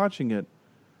part watching it,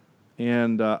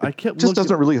 and I kept just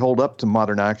doesn't really hold up to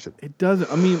modern action. It doesn't.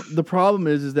 I mean, the problem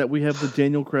is that we have the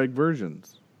Daniel Craig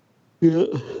versions. Yeah.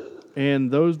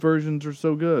 And those versions are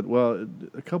so good. Well,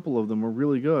 a couple of them are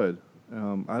really good.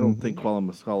 I don't think Quantum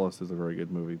of Solace is a very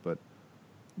good movie, but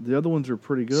the other ones are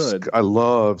pretty good. I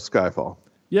love Skyfall.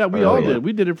 Yeah, we all did.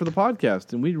 We did it for the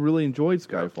podcast, and we really enjoyed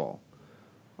Skyfall.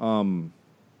 Because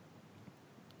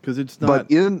it's not. But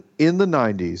in the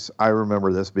 90s, I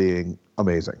remember this being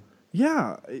amazing.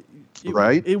 Yeah,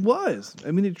 right. It was.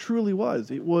 I mean, it truly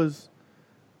was. It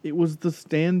was the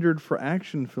standard for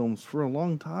action films for a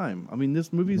long time. I mean,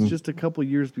 this movie's just a couple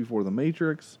years before The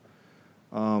Matrix.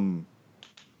 I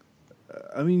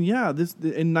mean, this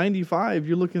in '95,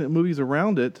 you're looking at movies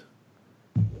around it.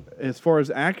 As far as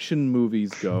action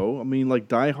movies go, I mean, like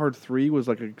Die Hard 3 was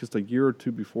like just a year or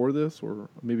two before this, or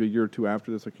maybe a year or two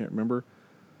after this. I can't remember.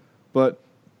 But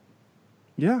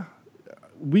yeah,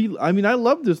 I mean, I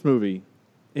loved this movie.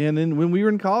 And then when we were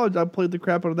in college, I played the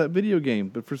crap out of that video game.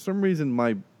 But for some reason,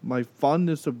 my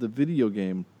fondness of the video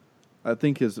game, I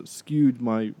think, has skewed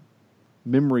my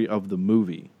memory of the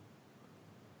movie.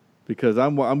 Because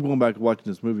I'm going back and watching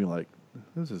this movie like,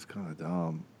 this is kind of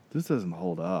dumb. This doesn't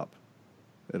hold up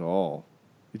at all.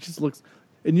 It just looks...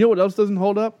 And you know what else doesn't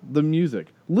hold up? The music.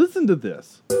 Listen to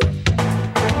this.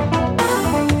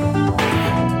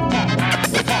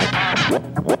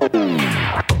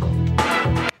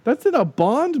 That's in a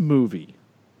Bond movie.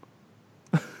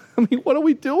 I mean, what are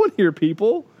we doing here,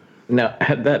 people? Now,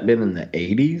 had that been in the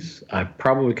 80s, I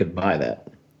probably could buy that.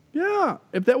 Yeah.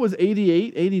 If that was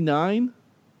 88, 89,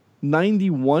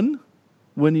 91,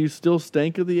 when you still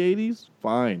stank of the 80s,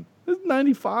 fine. This is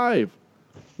 95.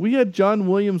 We had John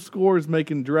Williams scores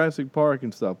making Jurassic Park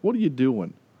and stuff. What are you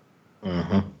doing?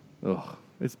 Ugh,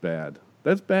 it's bad.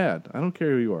 That's bad. I don't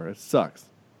care who you are. It sucks.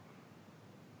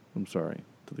 I'm sorry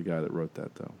to the guy that wrote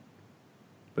that, though.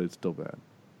 But it's still bad.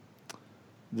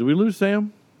 Did we lose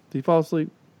Sam? Did he fall asleep?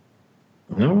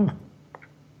 No.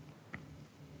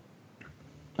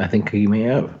 I think he may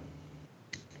have.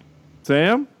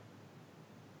 Sam?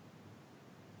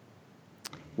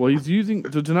 Well,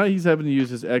 so tonight he's having to use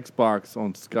his Xbox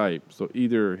on Skype. So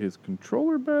either his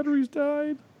controller batteries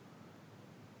died,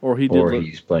 or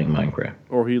he's playing Minecraft.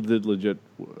 Or he did legit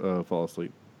fall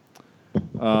asleep.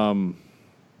 In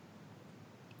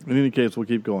any case, we'll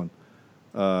keep going.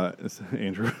 It's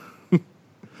Andrew.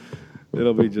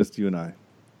 It'll be just you and I.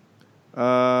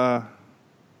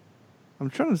 I'm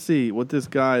trying to see what this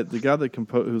guy, the guy that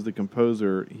who's the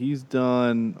composer, he's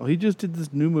done. Oh, he just did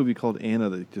this new movie called Anna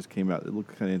that just came out. It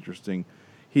looked kind of interesting.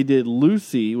 He did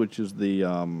Lucy, which is the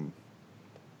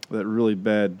that really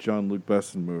bad Jean-Luc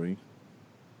Besson movie.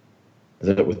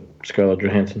 Is that with Scarlett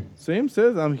Johansson? Sam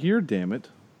says, "I'm here, damn it.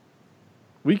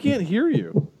 We can't hear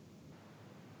you."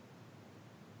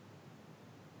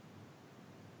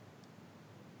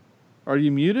 Are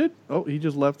you muted? Oh, he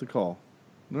just left the call.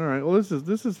 All right. Well,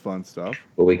 this is fun stuff.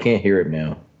 But we can't hear him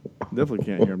now. Definitely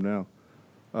can't hear him now.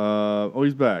 Oh,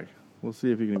 he's back. We'll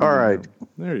see if he can. All right.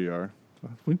 There you are.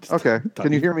 Okay.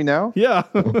 Can you hear me now? Yeah.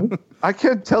 I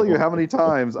can't tell you how many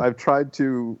times I've tried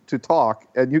to talk,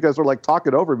 and you guys are like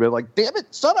talking over me. Like, damn it,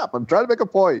 shut up! I'm trying to make a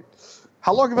point.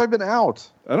 How long have I been out?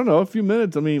 I don't know. A few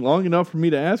minutes. I mean, long enough for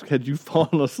me to ask. Had you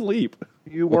fallen asleep?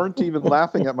 You weren't even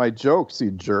laughing at my jokes,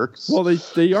 you jerks. Well,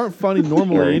 they aren't funny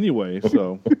normally anyway.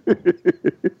 So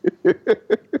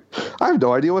I have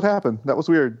no idea what happened. That was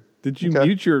weird. Did you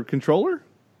mute your controller?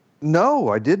 No,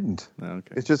 I didn't. Oh,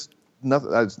 okay. It's just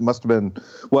nothing. It must have been.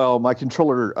 Well, my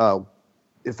controller.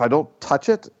 If I don't touch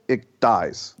it, it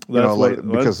dies.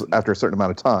 Because after a certain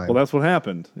amount of time. Well, that's what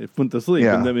happened. It went to sleep,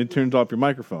 and then it turns off your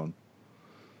microphone.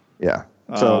 Yeah.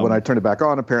 So when I turned it back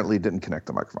on, apparently it didn't connect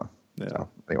the microphone. Yeah. So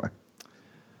anyway.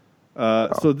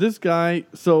 So this guy.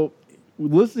 So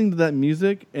listening to that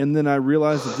music, and then I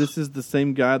realized that this is the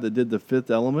same guy that did The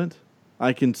Fifth Element.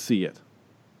 I can see it.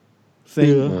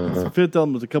 Same. Fifth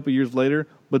Element was a couple years later,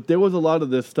 but there was a lot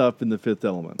of this stuff in The Fifth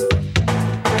Element.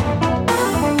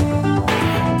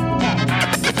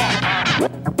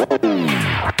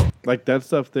 Like that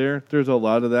stuff there. There's a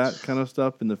lot of that kind of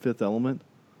stuff in The Fifth Element.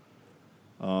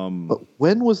 But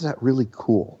when was that really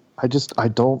cool? I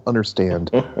don't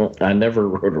understand. I never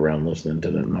rode around listening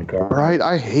to that in my car. Right?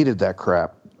 I hated that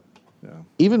crap. Yeah.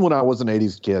 Even when I was an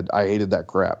 80s kid, I hated that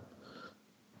crap.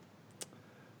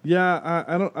 Yeah,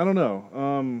 I don't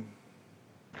know.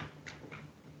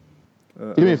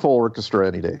 Give me a full orchestra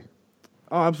any day.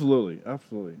 Oh, absolutely. Right.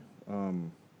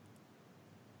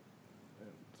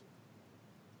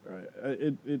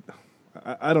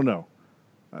 I don't know.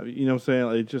 You know what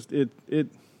I'm saying?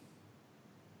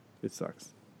 It sucks.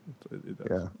 It does.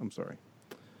 Yeah. I'm sorry.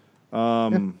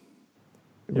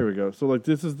 Here we go. So, like,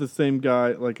 this is the same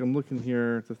guy. Like, I'm looking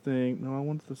here at the thing. No, I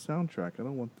want the soundtrack. I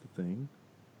don't want the thing.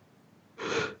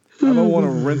 I don't want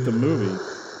to rent the movie.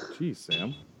 Jeez,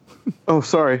 Sam. Oh,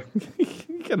 sorry.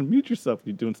 You gotta mute yourself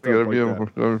when you're doing stuff like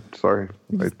that. Oh, sorry.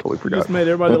 I totally forgot. You just made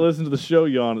everybody that listen to the show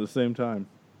yawn at the same time.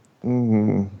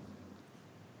 Mm-hmm.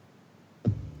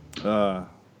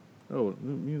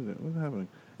 Music. What's happening?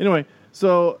 Anyway,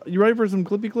 so you ready for some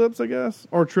clippy clips, I guess?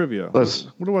 Or trivia? What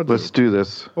do I do? Let's do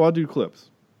this. Oh, I'll do clips.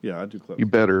 Yeah, I do clips. You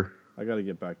better. I got to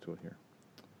get back to it here.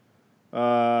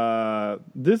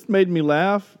 This made me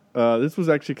laugh. This was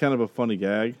actually kind of a funny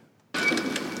gag.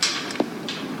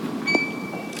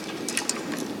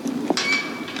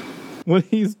 When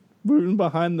he's moving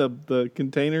behind the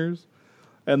containers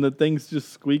and the thing's just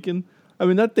squeaking. I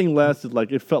mean, that thing lasted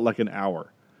it felt like an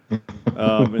hour.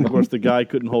 And of course, the guy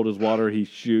couldn't hold his water. He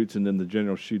shoots, and then the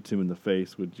general shoots him in the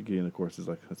face, which again, of course, is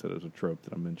like I said, is a trope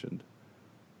that I mentioned.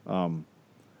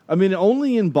 I mean,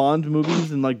 only in Bond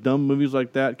movies and like dumb movies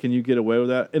like that can you get away with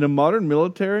that. In a modern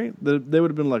military, they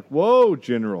would have been like, "Whoa,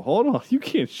 General, hold on, you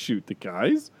can't shoot the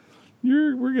guys.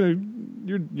 You're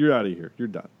out of here. You're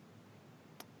done."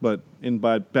 But in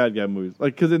bad guy movies,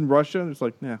 like because in Russia, it's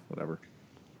like, nah, whatever.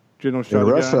 General shot in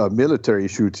a Russia, guy. military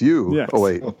shoots you. Yes. Oh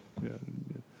wait. Yeah.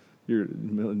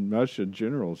 In Russia,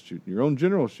 generals shoot your own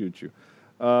general shoots you.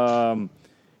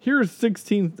 Here's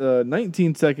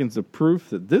 19 seconds of proof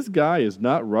that this guy is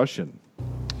not Russian.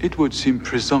 It would seem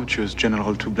presumptuous,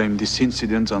 General, to blame this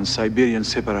incident on Siberian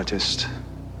separatists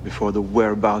before the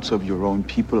whereabouts of your own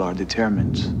people are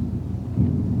determined.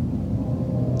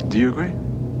 Do you agree?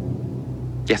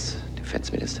 Yes,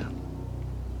 Defense Minister.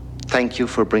 Thank you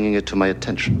for bringing it to my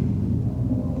attention.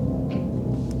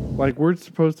 Like, we're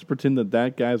supposed to pretend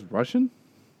that guy's Russian?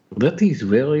 That he's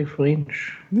very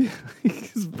French.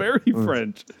 He's very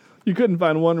French. You couldn't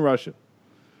find one Russian.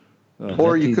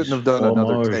 Or you couldn't have done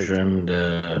another take. And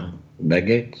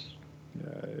baguettes.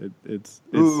 Yeah, it's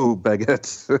Ooh,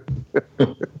 baguettes.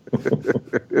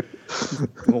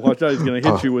 Well, watch out, he's going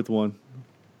to hit you with one.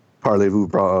 Parlez-vous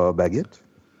baguette?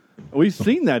 We've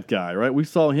seen that guy, right? We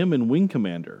saw him in Wing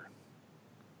Commander.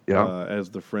 Yeah.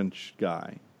 As the French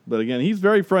guy. But again, he's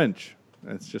very French.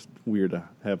 It's just weird to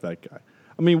have that guy.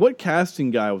 I mean, what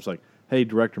casting guy was like, "Hey,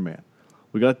 director man,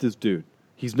 We got this dude.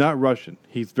 He's not Russian.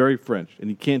 He's very French, and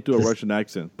he can't do a Russian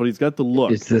accent, but he's got the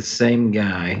look. It's the same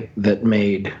guy that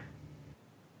made...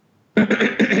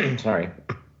 Sorry.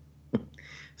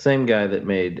 Same guy that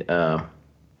made The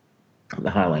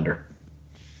Highlander.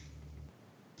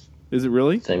 Is it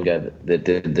really? Same guy that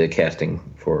did the casting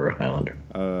for Highlander.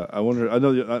 I wonder. I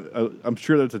know. I'm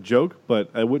sure that's a joke,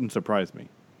 but it wouldn't surprise me.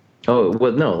 Oh,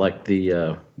 well, no, like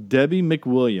the... Debbie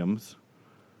McWilliams.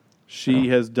 She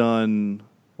has done...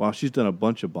 Wow, she's done a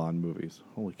bunch of Bond movies.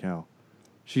 Holy cow.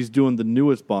 She's doing the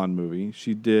newest Bond movie.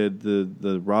 She did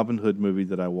the Robin Hood movie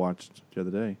that I watched the other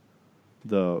day.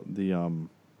 The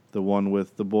one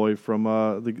with the boy from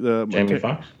the Jamie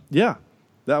Foxx? Yeah,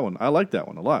 that one. I like that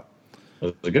one a lot.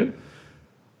 Was it good?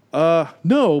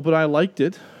 No, but I liked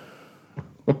it.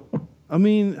 I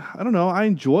mean, I don't know. I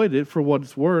enjoyed it for what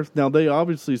it's worth. Now, they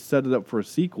obviously set it up for a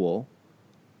sequel.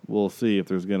 We'll see if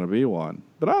there's going to be one.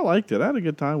 But I liked it. I had a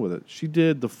good time with it. She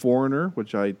did The Foreigner,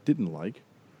 which I didn't like.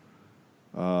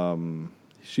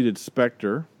 She did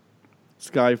Spectre,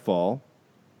 Skyfall,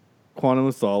 Quantum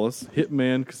of Solace,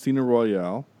 Hitman, Casino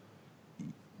Royale.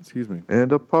 Excuse me.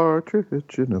 And a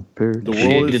partridge in a pear tree.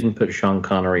 She didn't put Sean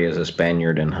Connery as a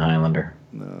Spaniard in Highlander.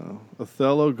 No.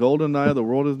 Othello, GoldenEye, The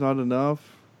World Is Not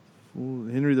Enough,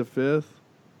 Henry V.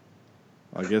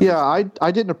 I guess. Yeah,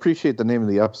 I didn't appreciate the name of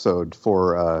the episode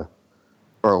for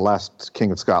Last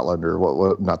King of Scotland, or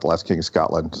what? Not the Last King of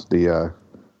Scotland. The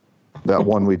that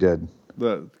one we did.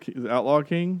 The Outlaw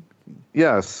King.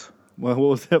 Yes. Well, what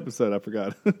was the episode? I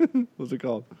forgot. What was it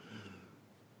called?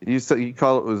 You said you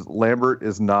call it was Lambert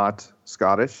is not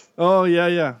Scottish. Oh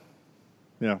yeah.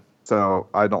 So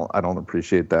I don't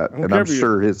appreciate that, and I'm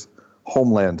sure his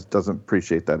homeland doesn't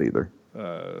appreciate that either.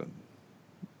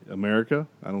 America,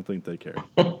 I don't think they care.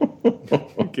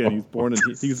 Again, he's born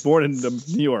in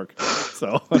New York,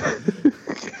 so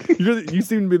you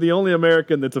seem to be the only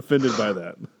American that's offended by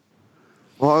that.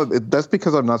 Well, that's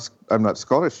because I'm not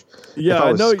Scottish. Yeah, if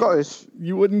I was know Scottish,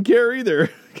 you wouldn't care either.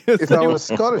 If I was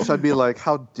Scottish, I'd be like,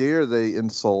 how dare they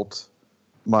insult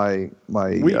my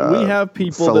we have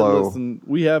people fellow, that listen.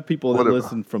 We have people that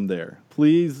listen from there.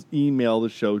 Please email the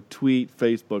show, tweet,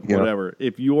 Facebook, whatever.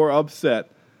 If you are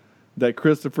upset that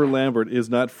Christopher Lambert is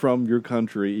not from your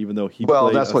country, even though he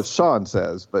played that's what Sean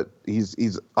says, but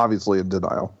he's obviously in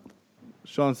denial.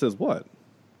 Sean says what?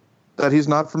 That he's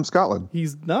not from Scotland.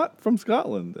 He's not from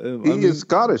Scotland. He is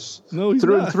Scottish. No, he's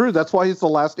through not. and through. That's why he's the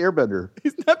last Airbender.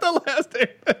 He's not the last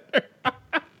Airbender.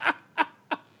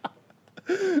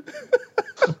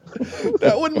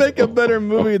 That would make a better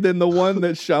movie than the one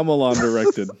that Shyamalan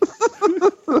directed.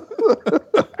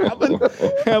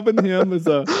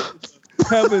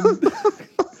 having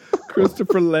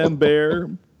Christopher Lambert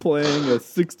playing a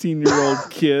 16-year-old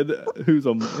kid who's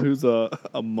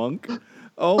a monk.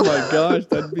 Oh my gosh,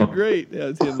 that'd be great.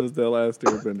 As him as the last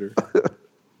Airbender.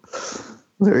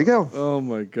 There you go. Oh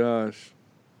my gosh.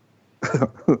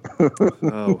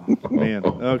 Oh man.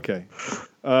 Okay.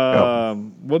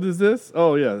 What is this?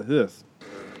 Oh yeah, this.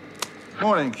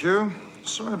 Morning, Q.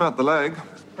 Sorry about the leg.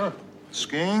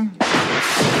 Skiing?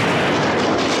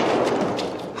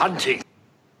 Hunting.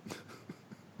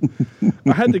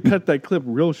 I had to cut that clip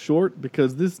real short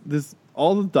because this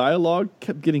all the dialogue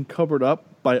kept getting covered up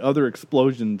by other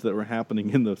explosions that were happening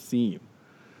in the scene.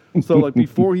 So like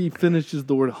before he finishes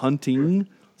the word hunting,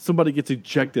 somebody gets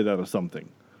ejected out of something.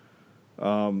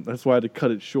 That's why I had to cut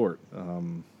it short.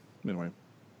 Anyway.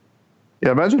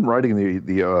 Yeah, imagine writing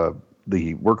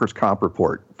the workers' comp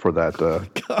report for that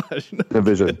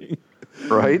division. Kidding.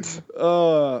 Right?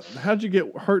 How'd you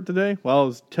get hurt today? Well, I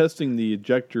was testing the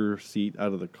ejector seat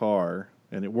out of the car,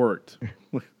 and it worked.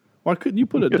 Why couldn't you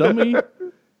put a dummy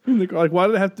in the car? Like, why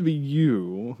did it have to be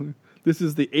you? This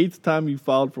is the 8th time you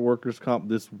filed for workers' comp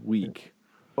this week.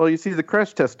 Well, you see, the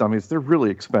crash test dummies, they're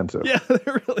really expensive. Yeah,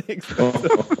 they're really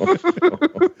expensive.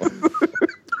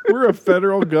 We're a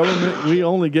federal government. We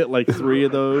only get like 3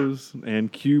 of those,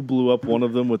 and Q blew up one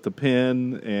of them with the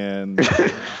pen, and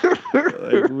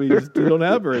we just don't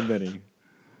have very many.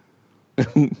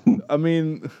 I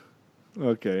mean,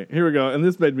 okay, here we go. And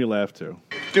this made me laugh, too.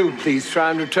 Do please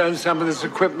try and return some of this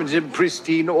equipment in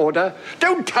pristine order.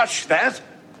 Don't touch that.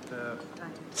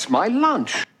 It's my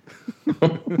lunch.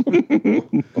 I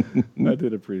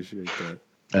did appreciate that.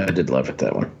 I did love it,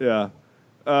 that one. Yeah.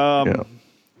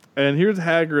 And here's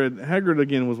Hagrid. Hagrid,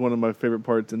 again, was one of my favorite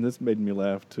parts, and this made me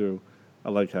laugh, too. I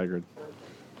like Hagrid.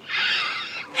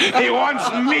 He wants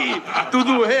me to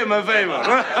do him a favor.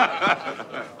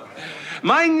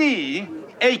 My knee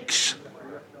aches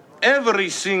every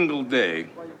single day.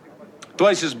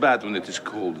 Twice as bad when it is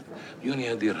cold. You any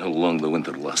idea how long the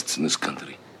winter lasts in this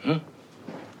country? Huh?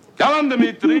 Tell him,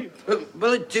 Dimitri.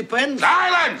 Well, it depends.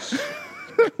 Silence!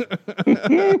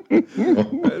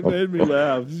 It made me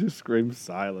laugh. Just scream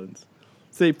silence.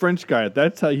 Say, French guy,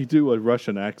 that's how you do a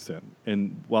Russian accent,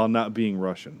 and while not being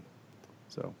Russian.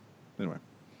 So, anyway.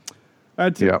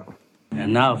 That's it.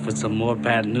 And now for some more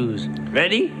bad news.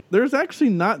 Ready? There's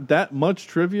actually not that much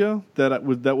trivia that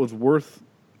was worth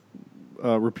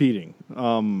repeating.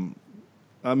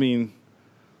 I mean,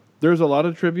 there's a lot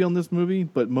of trivia in this movie,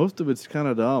 but most of it's kind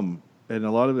of dumb, and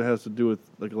a lot of it has to do with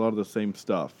like a lot of the same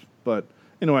stuff. But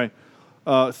anyway,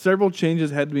 several changes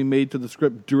had to be made to the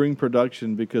script during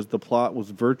production because the plot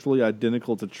was virtually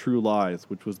identical to True Lies,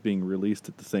 which was being released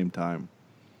at the same time.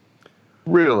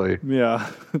 Really?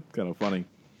 Yeah, kind of funny.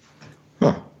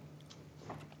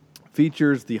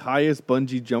 Features the highest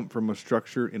bungee jump from a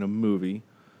structure in a movie.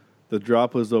 The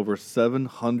drop was over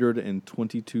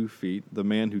 722 feet. The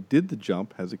man who did the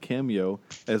jump has a cameo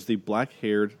as the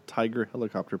black-haired Tiger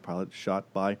helicopter pilot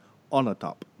shot by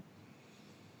Onatop.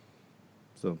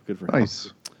 So, good for him.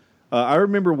 Nice. I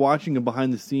remember watching a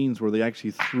behind the scenes where they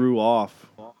actually threw off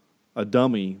a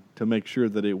dummy to make sure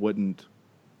that it wouldn't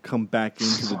come back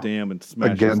into the dam and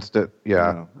smash against it.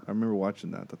 Yeah. I remember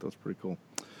watching that. I thought that was pretty cool.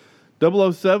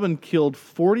 007 killed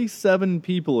 47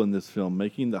 people in this film,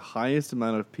 making the highest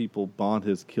amount of people Bond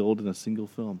has killed in a single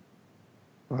film.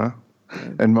 Huh?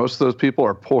 And most of those people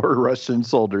are poor Russian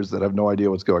soldiers that have no idea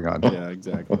what's going on. Yeah,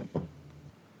 exactly.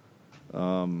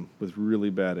 With really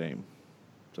bad aim.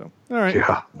 So, all right.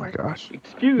 Yeah, oh my gosh.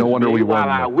 Excuse no wonder me we won while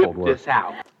I the whip Cold War. this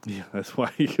out. Yeah, that's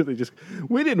why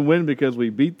we didn't win because we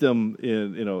beat them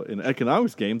in an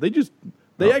economics game.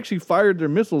 They actually fired their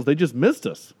missiles. They just missed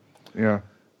us. Yeah.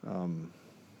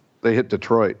 They hit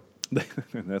Detroit.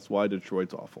 That's why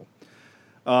Detroit's awful.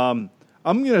 I'm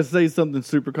going to say something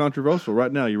super controversial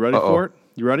right now. You ready for it?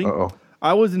 You ready?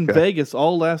 I was in Vegas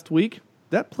all last week.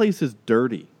 That place is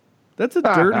dirty. That's a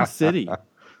dirty city.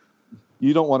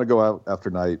 You don't want to go out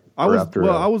after night. I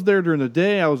was there during the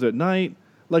day. I was at night.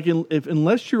 Like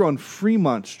unless you're on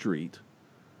Fremont Street,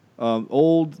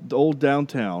 old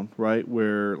downtown, right,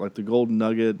 where like the Golden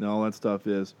Nugget and all that stuff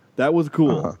is. That was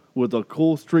cool with the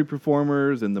cool street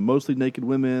performers and the mostly naked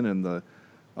women and the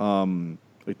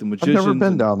like the magicians. I've never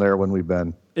been down there when we've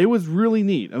been. It was really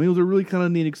neat. I mean, it was a really kind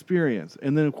of neat experience.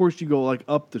 And then of course you go like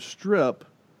up the strip,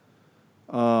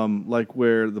 like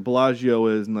where the Bellagio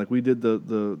is, and like we did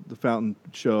the fountain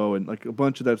show and like a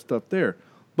bunch of that stuff there.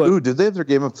 But ooh, did they have their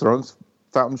Game of Thrones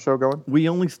fountain show going? We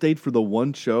only stayed for the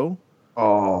one show.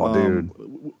 Oh, dude!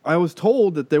 I was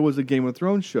told that there was a Game of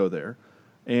Thrones show there,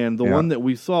 and the one that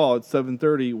we saw at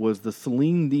 7:30 was the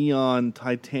Celine Dion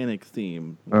Titanic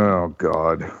theme. Oh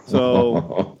God!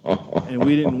 So, and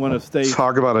we didn't want to stay.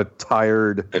 Talk about a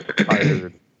tired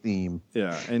theme.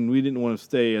 Yeah, and we didn't want to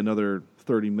stay another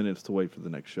 30 minutes to wait for the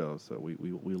next show, so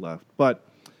we left. But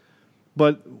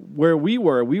where we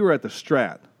were at the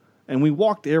Strat. And we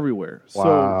walked everywhere.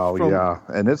 Wow, so yeah.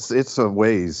 And it's a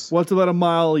ways. Well, it's about a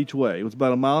mile each way. It was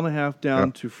about a mile and a half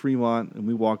down to Fremont, and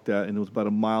we walked that. And it was about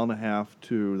a mile and a half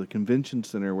to the convention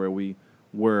center where we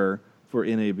were for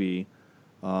NAB.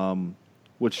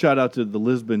 Which shout out to the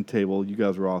Lisbon table. You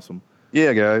guys were awesome.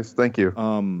 Yeah, guys. Thank you.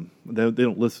 They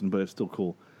don't listen, but it's still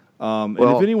cool. And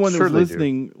if anyone that was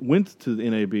listening went to the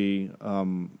NAB,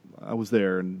 I was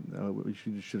there, and we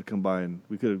should have come by, and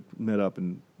we could have met up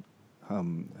and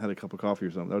had a cup of coffee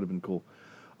or something. That would have been cool.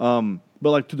 But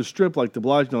like to the strip, like the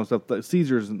Bellagio and stuff, like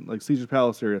Caesars and like Caesars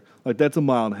Palace area, like that's a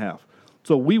mile and a half.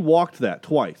 So we walked that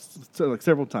twice, like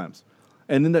several times.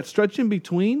 And then that stretch in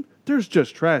between, there's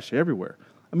just trash everywhere.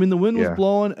 I mean, the wind was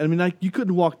blowing. I mean, like you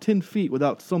couldn't walk 10 feet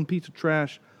without some piece of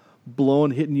trash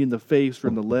blowing, hitting you in the face or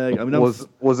in the leg. I mean,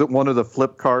 was it one of the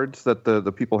flip cards that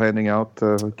the people handing out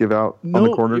give out on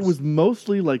the corners? It was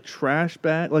mostly like trash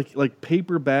bag, like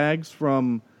paper bags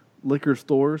from liquor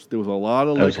stores. There was a lot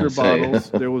of liquor bottles.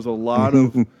 There was a lot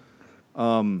of,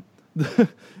 and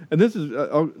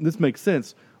this makes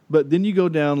sense. But then you go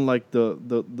down like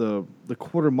the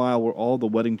quarter mile where all the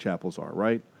wedding chapels are,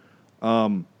 right?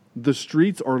 The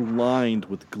streets are lined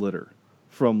with glitter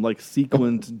from like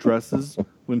sequined dresses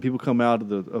when people come out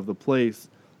of the place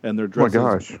and their dresses. Oh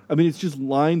my gosh! I mean, it's just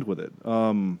lined with it.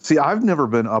 See, I've never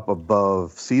been up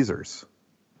above Caesars.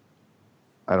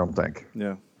 I don't think.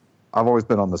 Yeah. I've always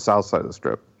been on the south side of the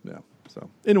strip. Yeah. So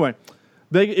anyway,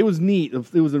 it was neat.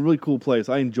 It was a really cool place.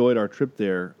 I enjoyed our trip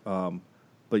there.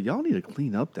 But y'all need to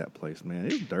clean up that place, man.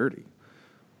 It's dirty.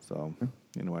 So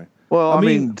anyway. Well, I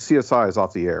mean, CSI is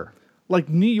off the air. Like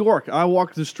New York, I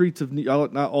walked the streets of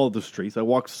not all the streets. I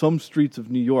walked some streets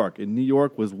of New York, and New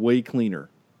York was way cleaner.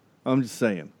 I'm just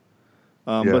saying.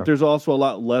 But there's also a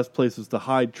lot less places to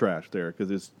hide trash there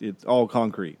because it's all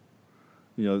concrete.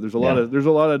 There's a lot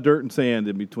of dirt and sand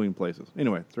in between places.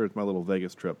 Anyway, there's my little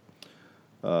Vegas trip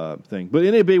thing. But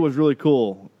NAB was really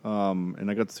cool, and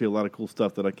I got to see a lot of cool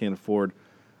stuff that I can't afford,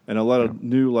 and a lot of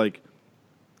new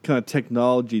kind of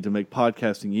technology to make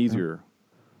podcasting easier.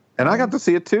 And I got to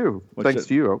see it too, thanks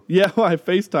to you. Yeah, well, I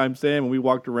FaceTimed Sam, and we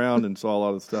walked around and saw a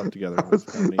lot of stuff together.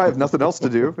 I have nothing else to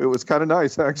do. It was kind of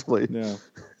nice, actually. Yeah.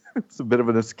 It's a bit of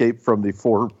an escape from the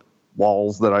four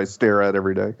walls that I stare at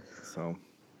every day. So,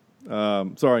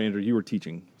 sorry, Andrew, you were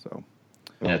teaching. So,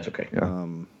 yeah, it's okay. Yeah.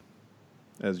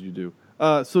 As you do.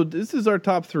 So this is our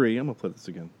top 3. I'm gonna play this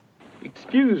again.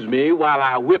 Excuse me while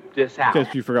I whip this out. In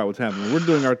case you forgot what's happening, we're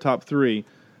doing our top 3.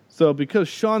 So because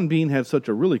Sean Bean had such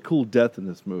a really cool death in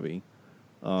this movie,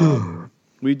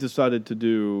 we decided to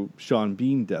do Sean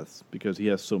Bean deaths because he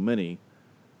has so many,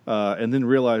 and then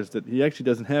realized that he actually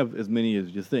doesn't have as many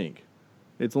as you think.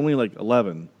 It's only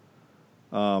 11,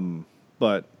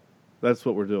 but that's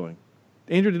what we're doing.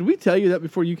 Andrew, did we tell you that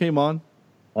before you came on?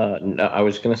 No, I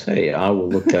was going to say, I will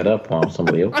look that up while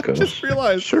somebody else goes. I just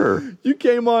realized Sure. You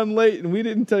came on late, and we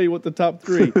didn't tell you what the top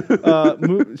 3.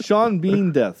 Sean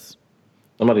Bean deaths.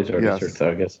 Somebody's already searched that.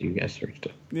 I guess you guys searched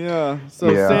it. Yeah.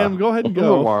 So, Sam, go ahead and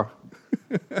go.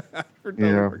 I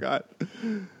forgot.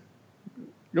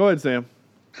 Go ahead, Sam.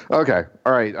 Okay.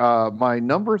 All right. My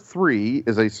number 3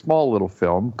 is a small little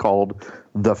film called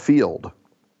The Field.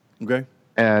 Okay.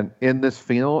 And in this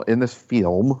film, you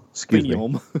sound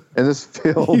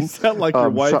like your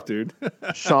wife, dude.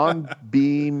 Sean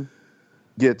Bean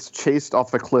gets chased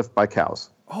off a cliff by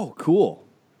cows. Oh, cool.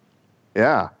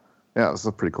 Yeah. Yeah, it's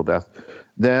a pretty cool death.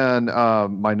 Then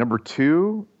my number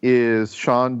 2 is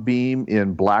Sean Bean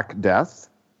in Black Death,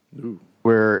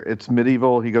 where it's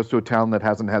medieval. He goes to a town that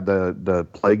hasn't had the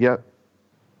plague yet,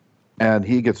 and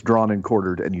he gets drawn and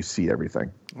quartered, and you see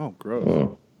everything. Oh,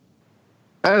 gross.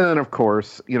 And then, of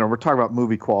course, we're talking about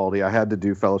movie quality. I had to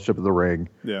do Fellowship of the Ring,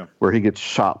 where he gets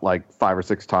shot 5 or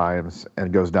 6 times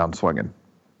and goes down swinging.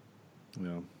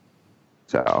 Yeah.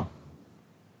 So...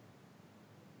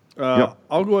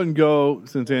 I'll go ahead and go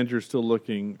since Andrew's still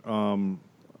looking.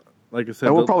 Like I said,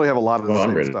 and we'll probably have a lot of the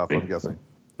same ready stuff, I'm guessing.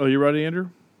 Oh, you ready, Andrew?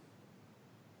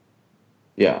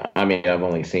 Yeah, I mean, I've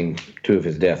only seen 2 of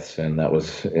his deaths, and that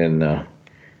was in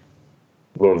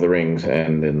Lord of the Rings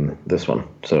and in this one.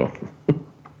 So.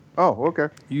 Oh, okay.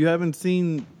 You haven't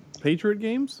seen Patriot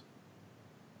Games?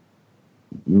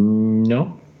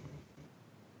 No.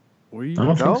 Were you? I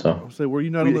don't think so. Say, were you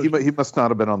not? He must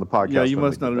not have been on the podcast. Yeah, you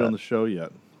must not have been on the show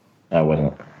yet. I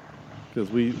wasn't. Because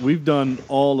we've done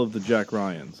all of the Jack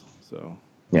Ryans. So.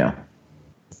 Yeah.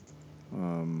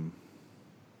 No,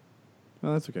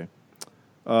 that's okay.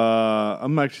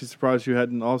 I'm actually surprised you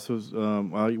hadn't also.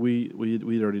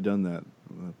 We'd already done that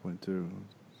at that point too.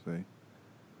 Say,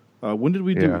 when did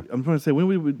we do? Yeah. I'm trying to say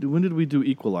when did we do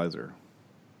Equalizer?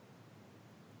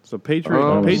 So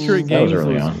Patriot Games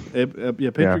was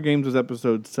Patriot Games was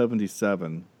episode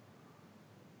 77.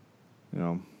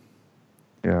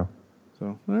 Yeah.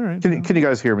 So all right. Can you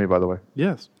guys hear me, by the way?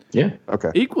 Yes. Yeah.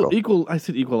 Okay. Equal. I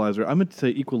said Equalizer. I meant to say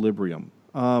Equilibrium.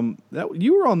 That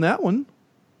you were on that one,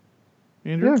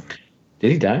 Andrew. Yeah.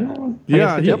 Did he die in that one?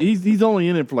 Yeah, he's only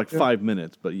in it for 5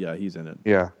 minutes, but yeah, he's in it.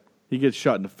 Yeah. He gets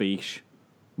shot in the face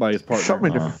by his partner. Shot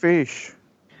me in the face.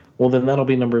 Well, then that'll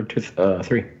be number 3.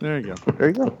 There you go. There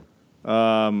you go.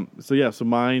 So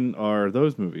mine are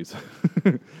those movies.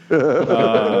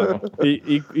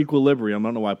 Equilibrium. I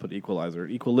don't know why I put Equalizer.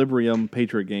 Equilibrium,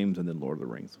 Patriot Games, and then Lord of the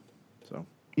Rings. So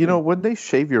when they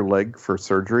shave your leg for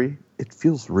surgery, it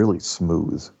feels really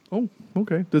smooth. Oh,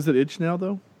 okay. Does it itch now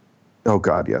though? Oh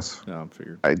God, yes. Yeah, I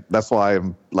figured. That's why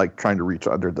I'm trying to reach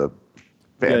under the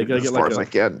fan as far as I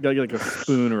can. You gotta get a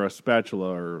spoon or a spatula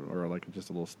or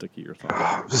just a little sticky or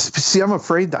something. See, I'm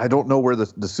afraid that I don't know where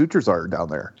the sutures are down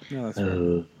there. No, that's fair.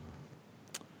 You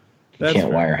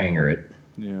can't wire hanger it.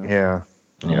 Yeah.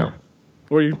 Yeah.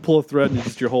 Or you pull a thread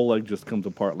and your whole leg just comes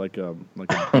apart like a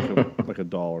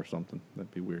doll or something.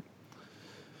 That'd be weird.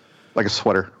 Like a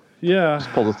sweater. Yeah.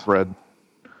 Just pull the thread.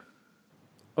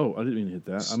 Oh, I didn't mean to hit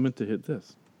that. I meant to hit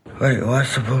this. Wait, what's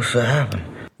supposed to happen?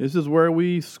 This is where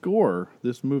we score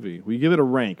this movie. We give it a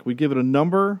rank. We give it a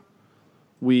number.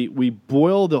 We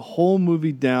boil the whole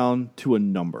movie down to a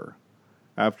number.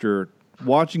 After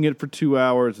watching it for 2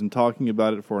 hours and talking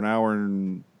about it for an hour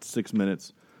and 6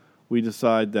 minutes, we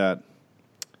decide that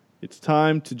it's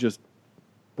time to just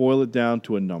boil it down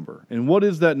to a number. And what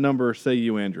is that number, say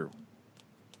you, Andrew?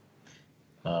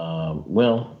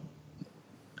 Well,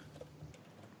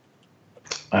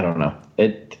 I don't know.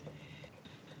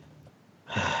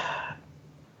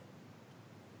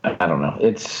 I don't know.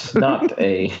 It's not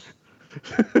a...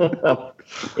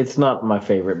 It's not my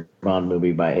favorite Bond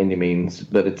movie by any means,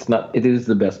 but it's not. It is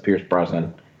the best Pierce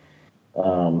Brosnan.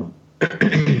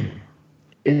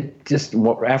 It just,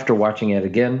 after watching it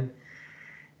again,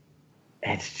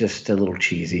 it's just a little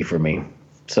cheesy for me.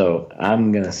 So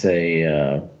I'm gonna say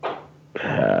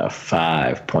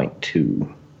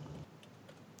 5.2.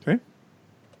 Okay.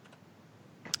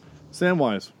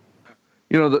 Samwise.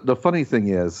 You know, the funny thing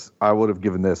is, I would have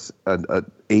given this an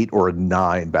 8 or a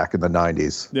 9 back in the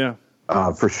 90s. Yeah.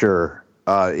 For sure.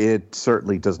 It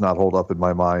certainly does not hold up in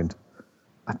my mind.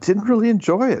 I didn't really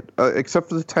enjoy it, except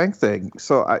for the tank thing.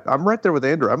 So I'm right there with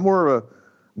Andrew. I'm more of a,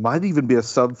 might even be a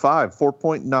sub 5,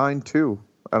 4.92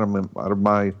 out of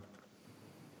my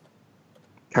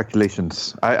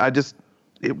calculations.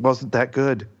 It wasn't that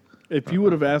good. If you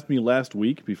would have asked me last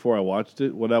week before I watched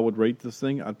it what I would rate this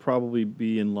thing, I'd probably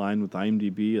be in line with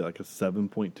IMDb, like a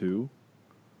 7.2.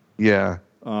 Yeah.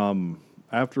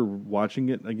 After watching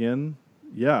it again,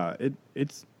 yeah, it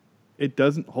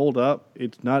doesn't hold up.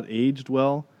 It's not aged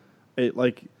well. It's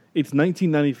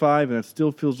 1995 and it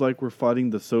still feels like we're fighting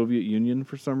the Soviet Union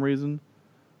for some reason.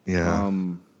 Yeah.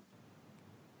 And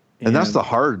that's the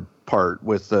hard part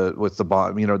with the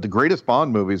Bond. You know, the greatest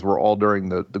Bond movies were all during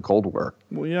the Cold War.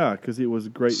 Well, yeah, because it was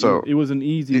great. So, it was an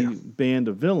easy band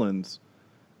of villains,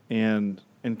 and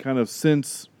kind of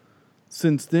since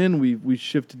then we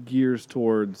shifted gears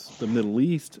towards the Middle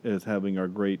East as having our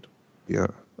great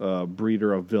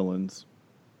breeder of villains,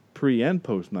 pre and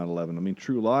post 9/11. I mean,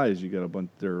 True Lies, you got a bunch.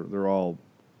 They're all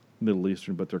Middle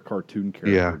Eastern, but they're cartoon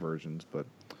character versions. But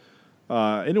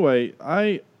anyway,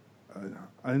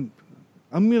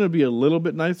 I'm going to be a little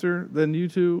bit nicer than you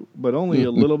two, but only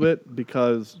a little bit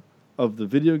because of the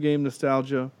video game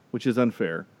nostalgia, which is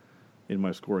unfair in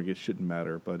my scoring. It shouldn't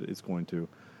matter, but it's going to.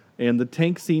 And the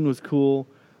tank scene was cool,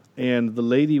 and the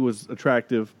lady was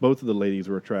attractive. Both of the ladies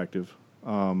were attractive. She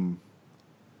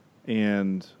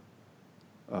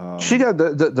got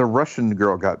the Russian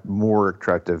girl got more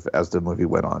attractive as the movie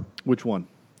went on. Which one?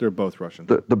 They're both Russian.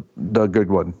 The good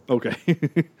one. Okay.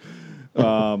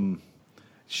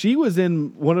 She was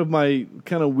in one of my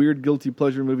kind of weird guilty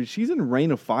pleasure movies. She's in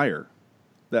Reign of Fire,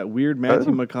 that weird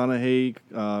Matthew McConaughey,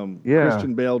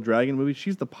 Christian Bale dragon movie.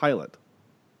 She's the pilot.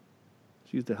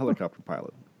 She's the helicopter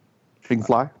pilot. She can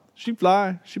fly? She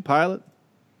fly. She pilot.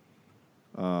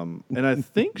 And I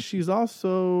think she's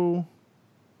also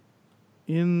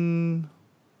in...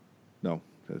 No,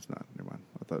 that's not. Never mind.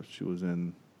 I thought she was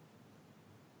in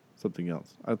something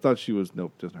else. I thought she was...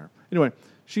 Nope, doesn't her. Anyway,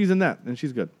 she's in that, and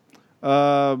she's good.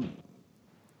 And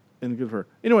good for her.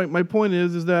 Anyway, my point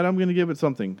is that I'm going to give it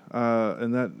something,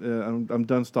 and that I'm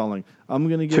done stalling. I'm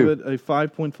going to give it a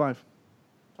 5.5.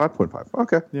 5.5.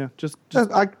 Okay. Yeah, just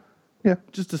a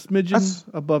smidgen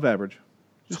above average.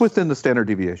 It's within the standard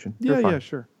deviation. Yeah,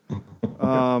 sure.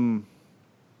 I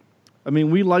mean,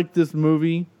 we like this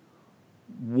movie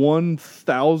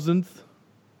 1,000th.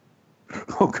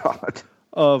 Oh God.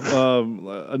 Of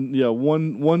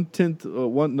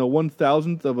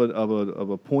 1,000th of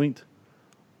a point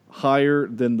higher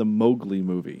than the Mowgli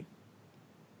movie.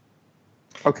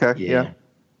 Okay. Yeah.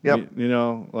 Yep. You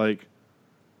know, like,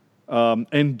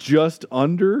 and just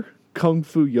under Kung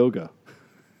Fu Yoga.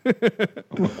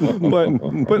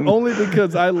 but only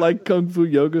because I like Kung Fu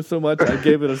Yoga so much, I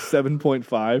gave it a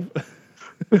 7.5.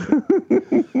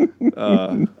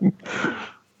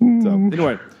 So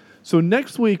anyway. So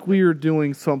next week we are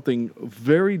doing something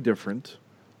very different,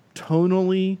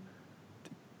 tonally,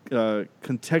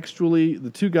 contextually.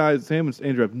 The two guys, Sam and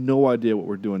Andrew, have no idea what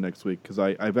we're doing next week because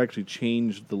I've actually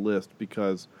changed the list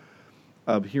because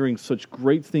of hearing such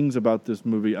great things about this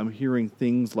movie. I'm hearing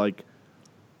things like,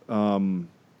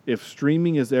 if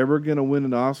streaming is ever going to win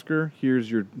an Oscar,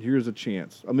 here's a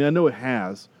chance. I mean, I know it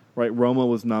has, right? Roma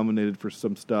was nominated for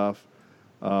some stuff,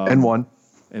 and won.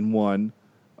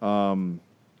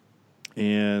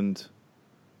 And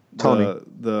Tony.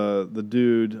 the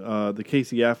dude, the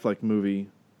Casey Affleck movie,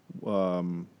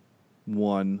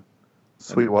 won.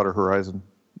 Sweetwater Horizon.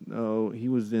 No, he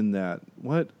was in that.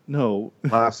 What? No.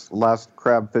 Last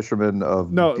crab fisherman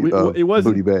of it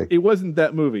wasn't. Booty Bay. It wasn't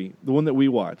that movie. The one that we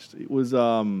watched. It was.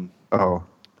 Though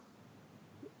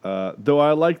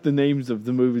I like the names of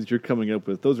the movies you're coming up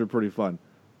with. Those are pretty fun.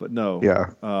 But no. Yeah.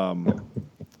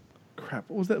 Crap.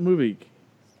 What was that movie?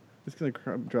 It's going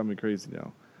to drive me crazy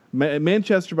now.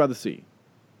 Manchester by the Sea.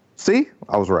 See?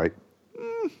 I was right.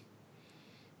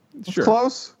 Sure.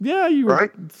 Close. Yeah, you were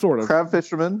right. Sort of. Crab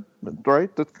fisherman,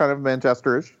 right? That's kind of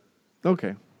Manchester-ish.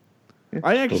 Okay. Yeah.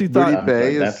 I actually thought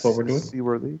that's what we're doing.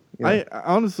 Seaworthy. Yeah. I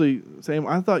honestly, Sam,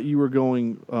 I thought you were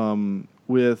going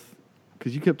with,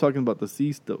 because you kept talking about the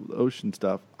sea, the ocean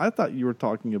stuff. I thought you were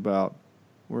talking about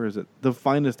Where is it? The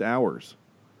Finest Hours.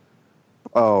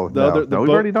 Oh, The no. other- the No, we've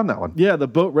boat- already done that one. Yeah, the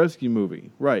boat rescue movie.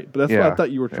 Right. But that's what Yeah, I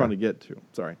thought you were yeah. trying to get to.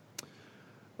 Sorry.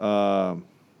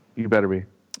 You better be.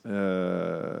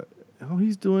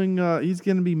 He's doing. He's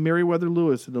going to be Meriwether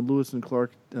Lewis in the Lewis and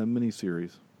Clark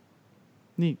miniseries.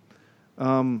 Neat.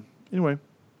 Anyway,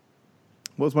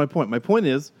 what was my point? My point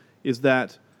is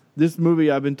that this movie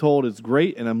I've been told is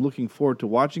great, and I'm looking forward to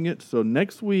watching it. So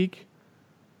next week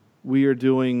we are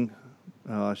doing.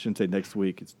 I shouldn't say next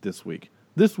week. It's this week.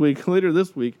 Later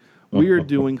this week, we are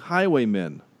doing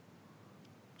Highwaymen.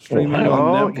 Streaming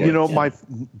on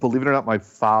Netflix. Believe it or not, my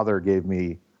father gave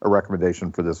me a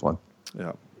recommendation for this one.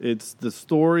 Yeah, it's the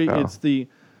story. Yeah.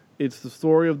 It's the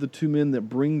story of the two men that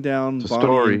bring down It's a Bonnie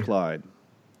story. and Clyde.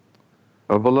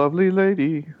 Of a lovely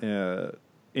lady.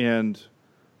 And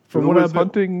From what I've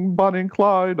hunting Bonnie and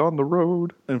Clyde on the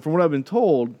road. And from what I've been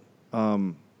told,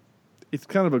 it's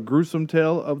kind of a gruesome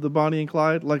tale of the Bonnie and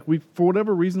Clyde. Like for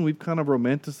whatever reason, we've kind of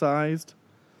romanticized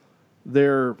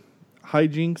their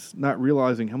hijinks, not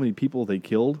realizing how many people they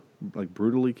killed, like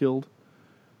brutally killed.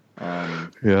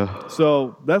 Yeah.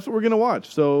 So that's what we're going to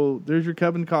watch. So there's your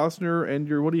Kevin Costner and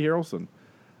your Woody Harrelson.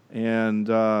 And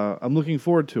I'm looking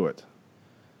forward to it.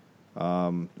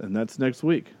 And that's next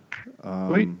week.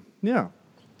 Sweet. Yeah.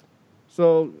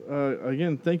 So,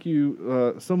 again, thank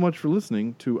you so much for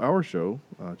listening to our show,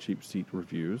 Cheap Seat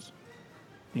Reviews.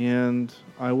 And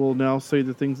I will now say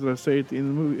the things that I say at the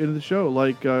end of the show,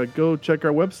 like go check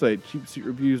our website,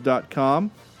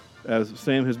 cheapseatreviews.com, as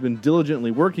Sam has been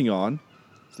diligently working on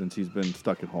since he's been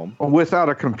stuck at home. Without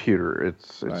a computer,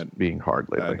 it's being hard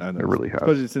lately. I know. It really has.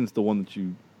 Especially since the one that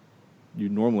you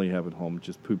normally have at home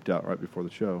just pooped out right before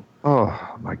the show.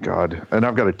 Oh, my God. And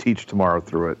I've got to teach tomorrow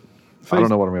through it. I don't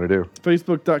know what I'm going to do.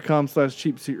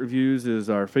 Facebook.com/cheapseatreviews is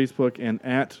our Facebook, and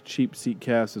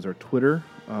 @cheapseatcast is our Twitter.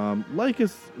 Leave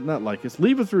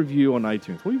us a review on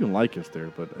iTunes. Well, you can like us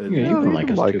there, but you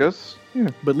can like us. Yeah.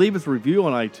 But leave us a review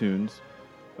on iTunes.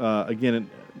 Again,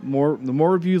 the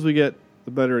more reviews we get,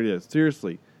 the better it is.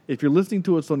 Seriously, if you're listening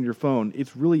to us on your phone,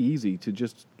 it's really easy to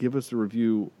just give us a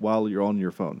review while you're on your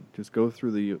phone. Just go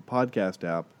through the podcast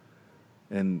app,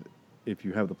 and if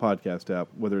you have the podcast app,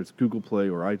 whether it's Google Play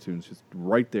or iTunes, just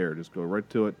right there. Just go right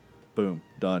to it. Boom.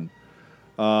 Done.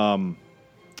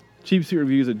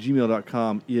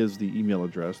 cheapseatreviews@gmail.com is the email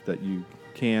address that you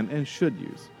can and should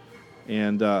use.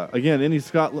 And again, any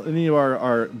of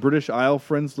our British Isle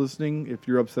friends listening, if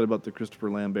you're upset about the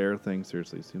Christopher Lambert thing,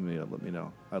 seriously, send me let me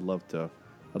know. I'd love to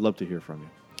hear from you.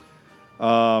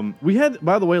 We had,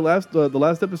 by the way, the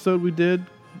last episode we did,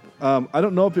 I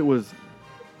don't know if it was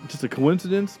just a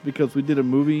coincidence because we did a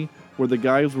movie where the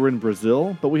guys were in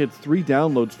Brazil, but we had 3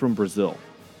 downloads from Brazil.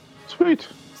 Sweet.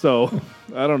 So,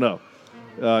 I don't know.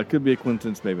 Could be a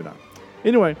coincidence, maybe not.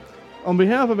 Anyway, on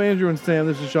behalf of Andrew and Sam,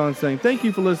 this is Sean saying thank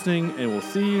you for listening, and we'll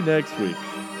see you next week.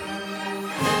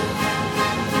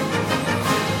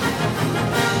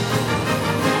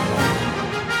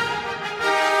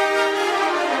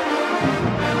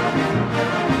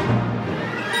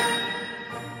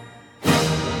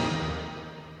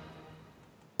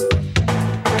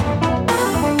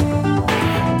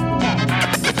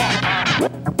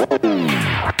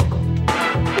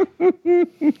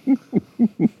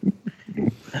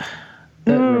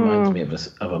 That reminds me of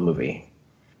a movie,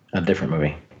 a different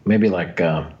movie. Maybe like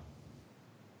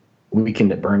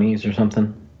Weekend at Bernie's or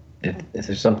something. Is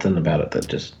there something about it that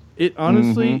just... It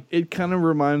honestly, it kind of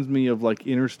reminds me of like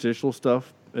interstitial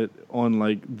stuff on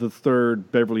like the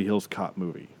third Beverly Hills Cop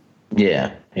movie.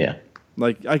 Yeah, yeah.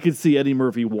 Like I could see Eddie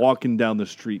Murphy walking down the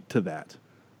street to that.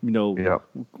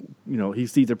 He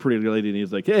sees a pretty lady and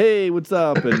he's like, "Hey, what's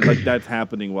up?" And like that's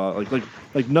happening while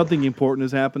like nothing important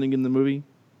is happening in the movie.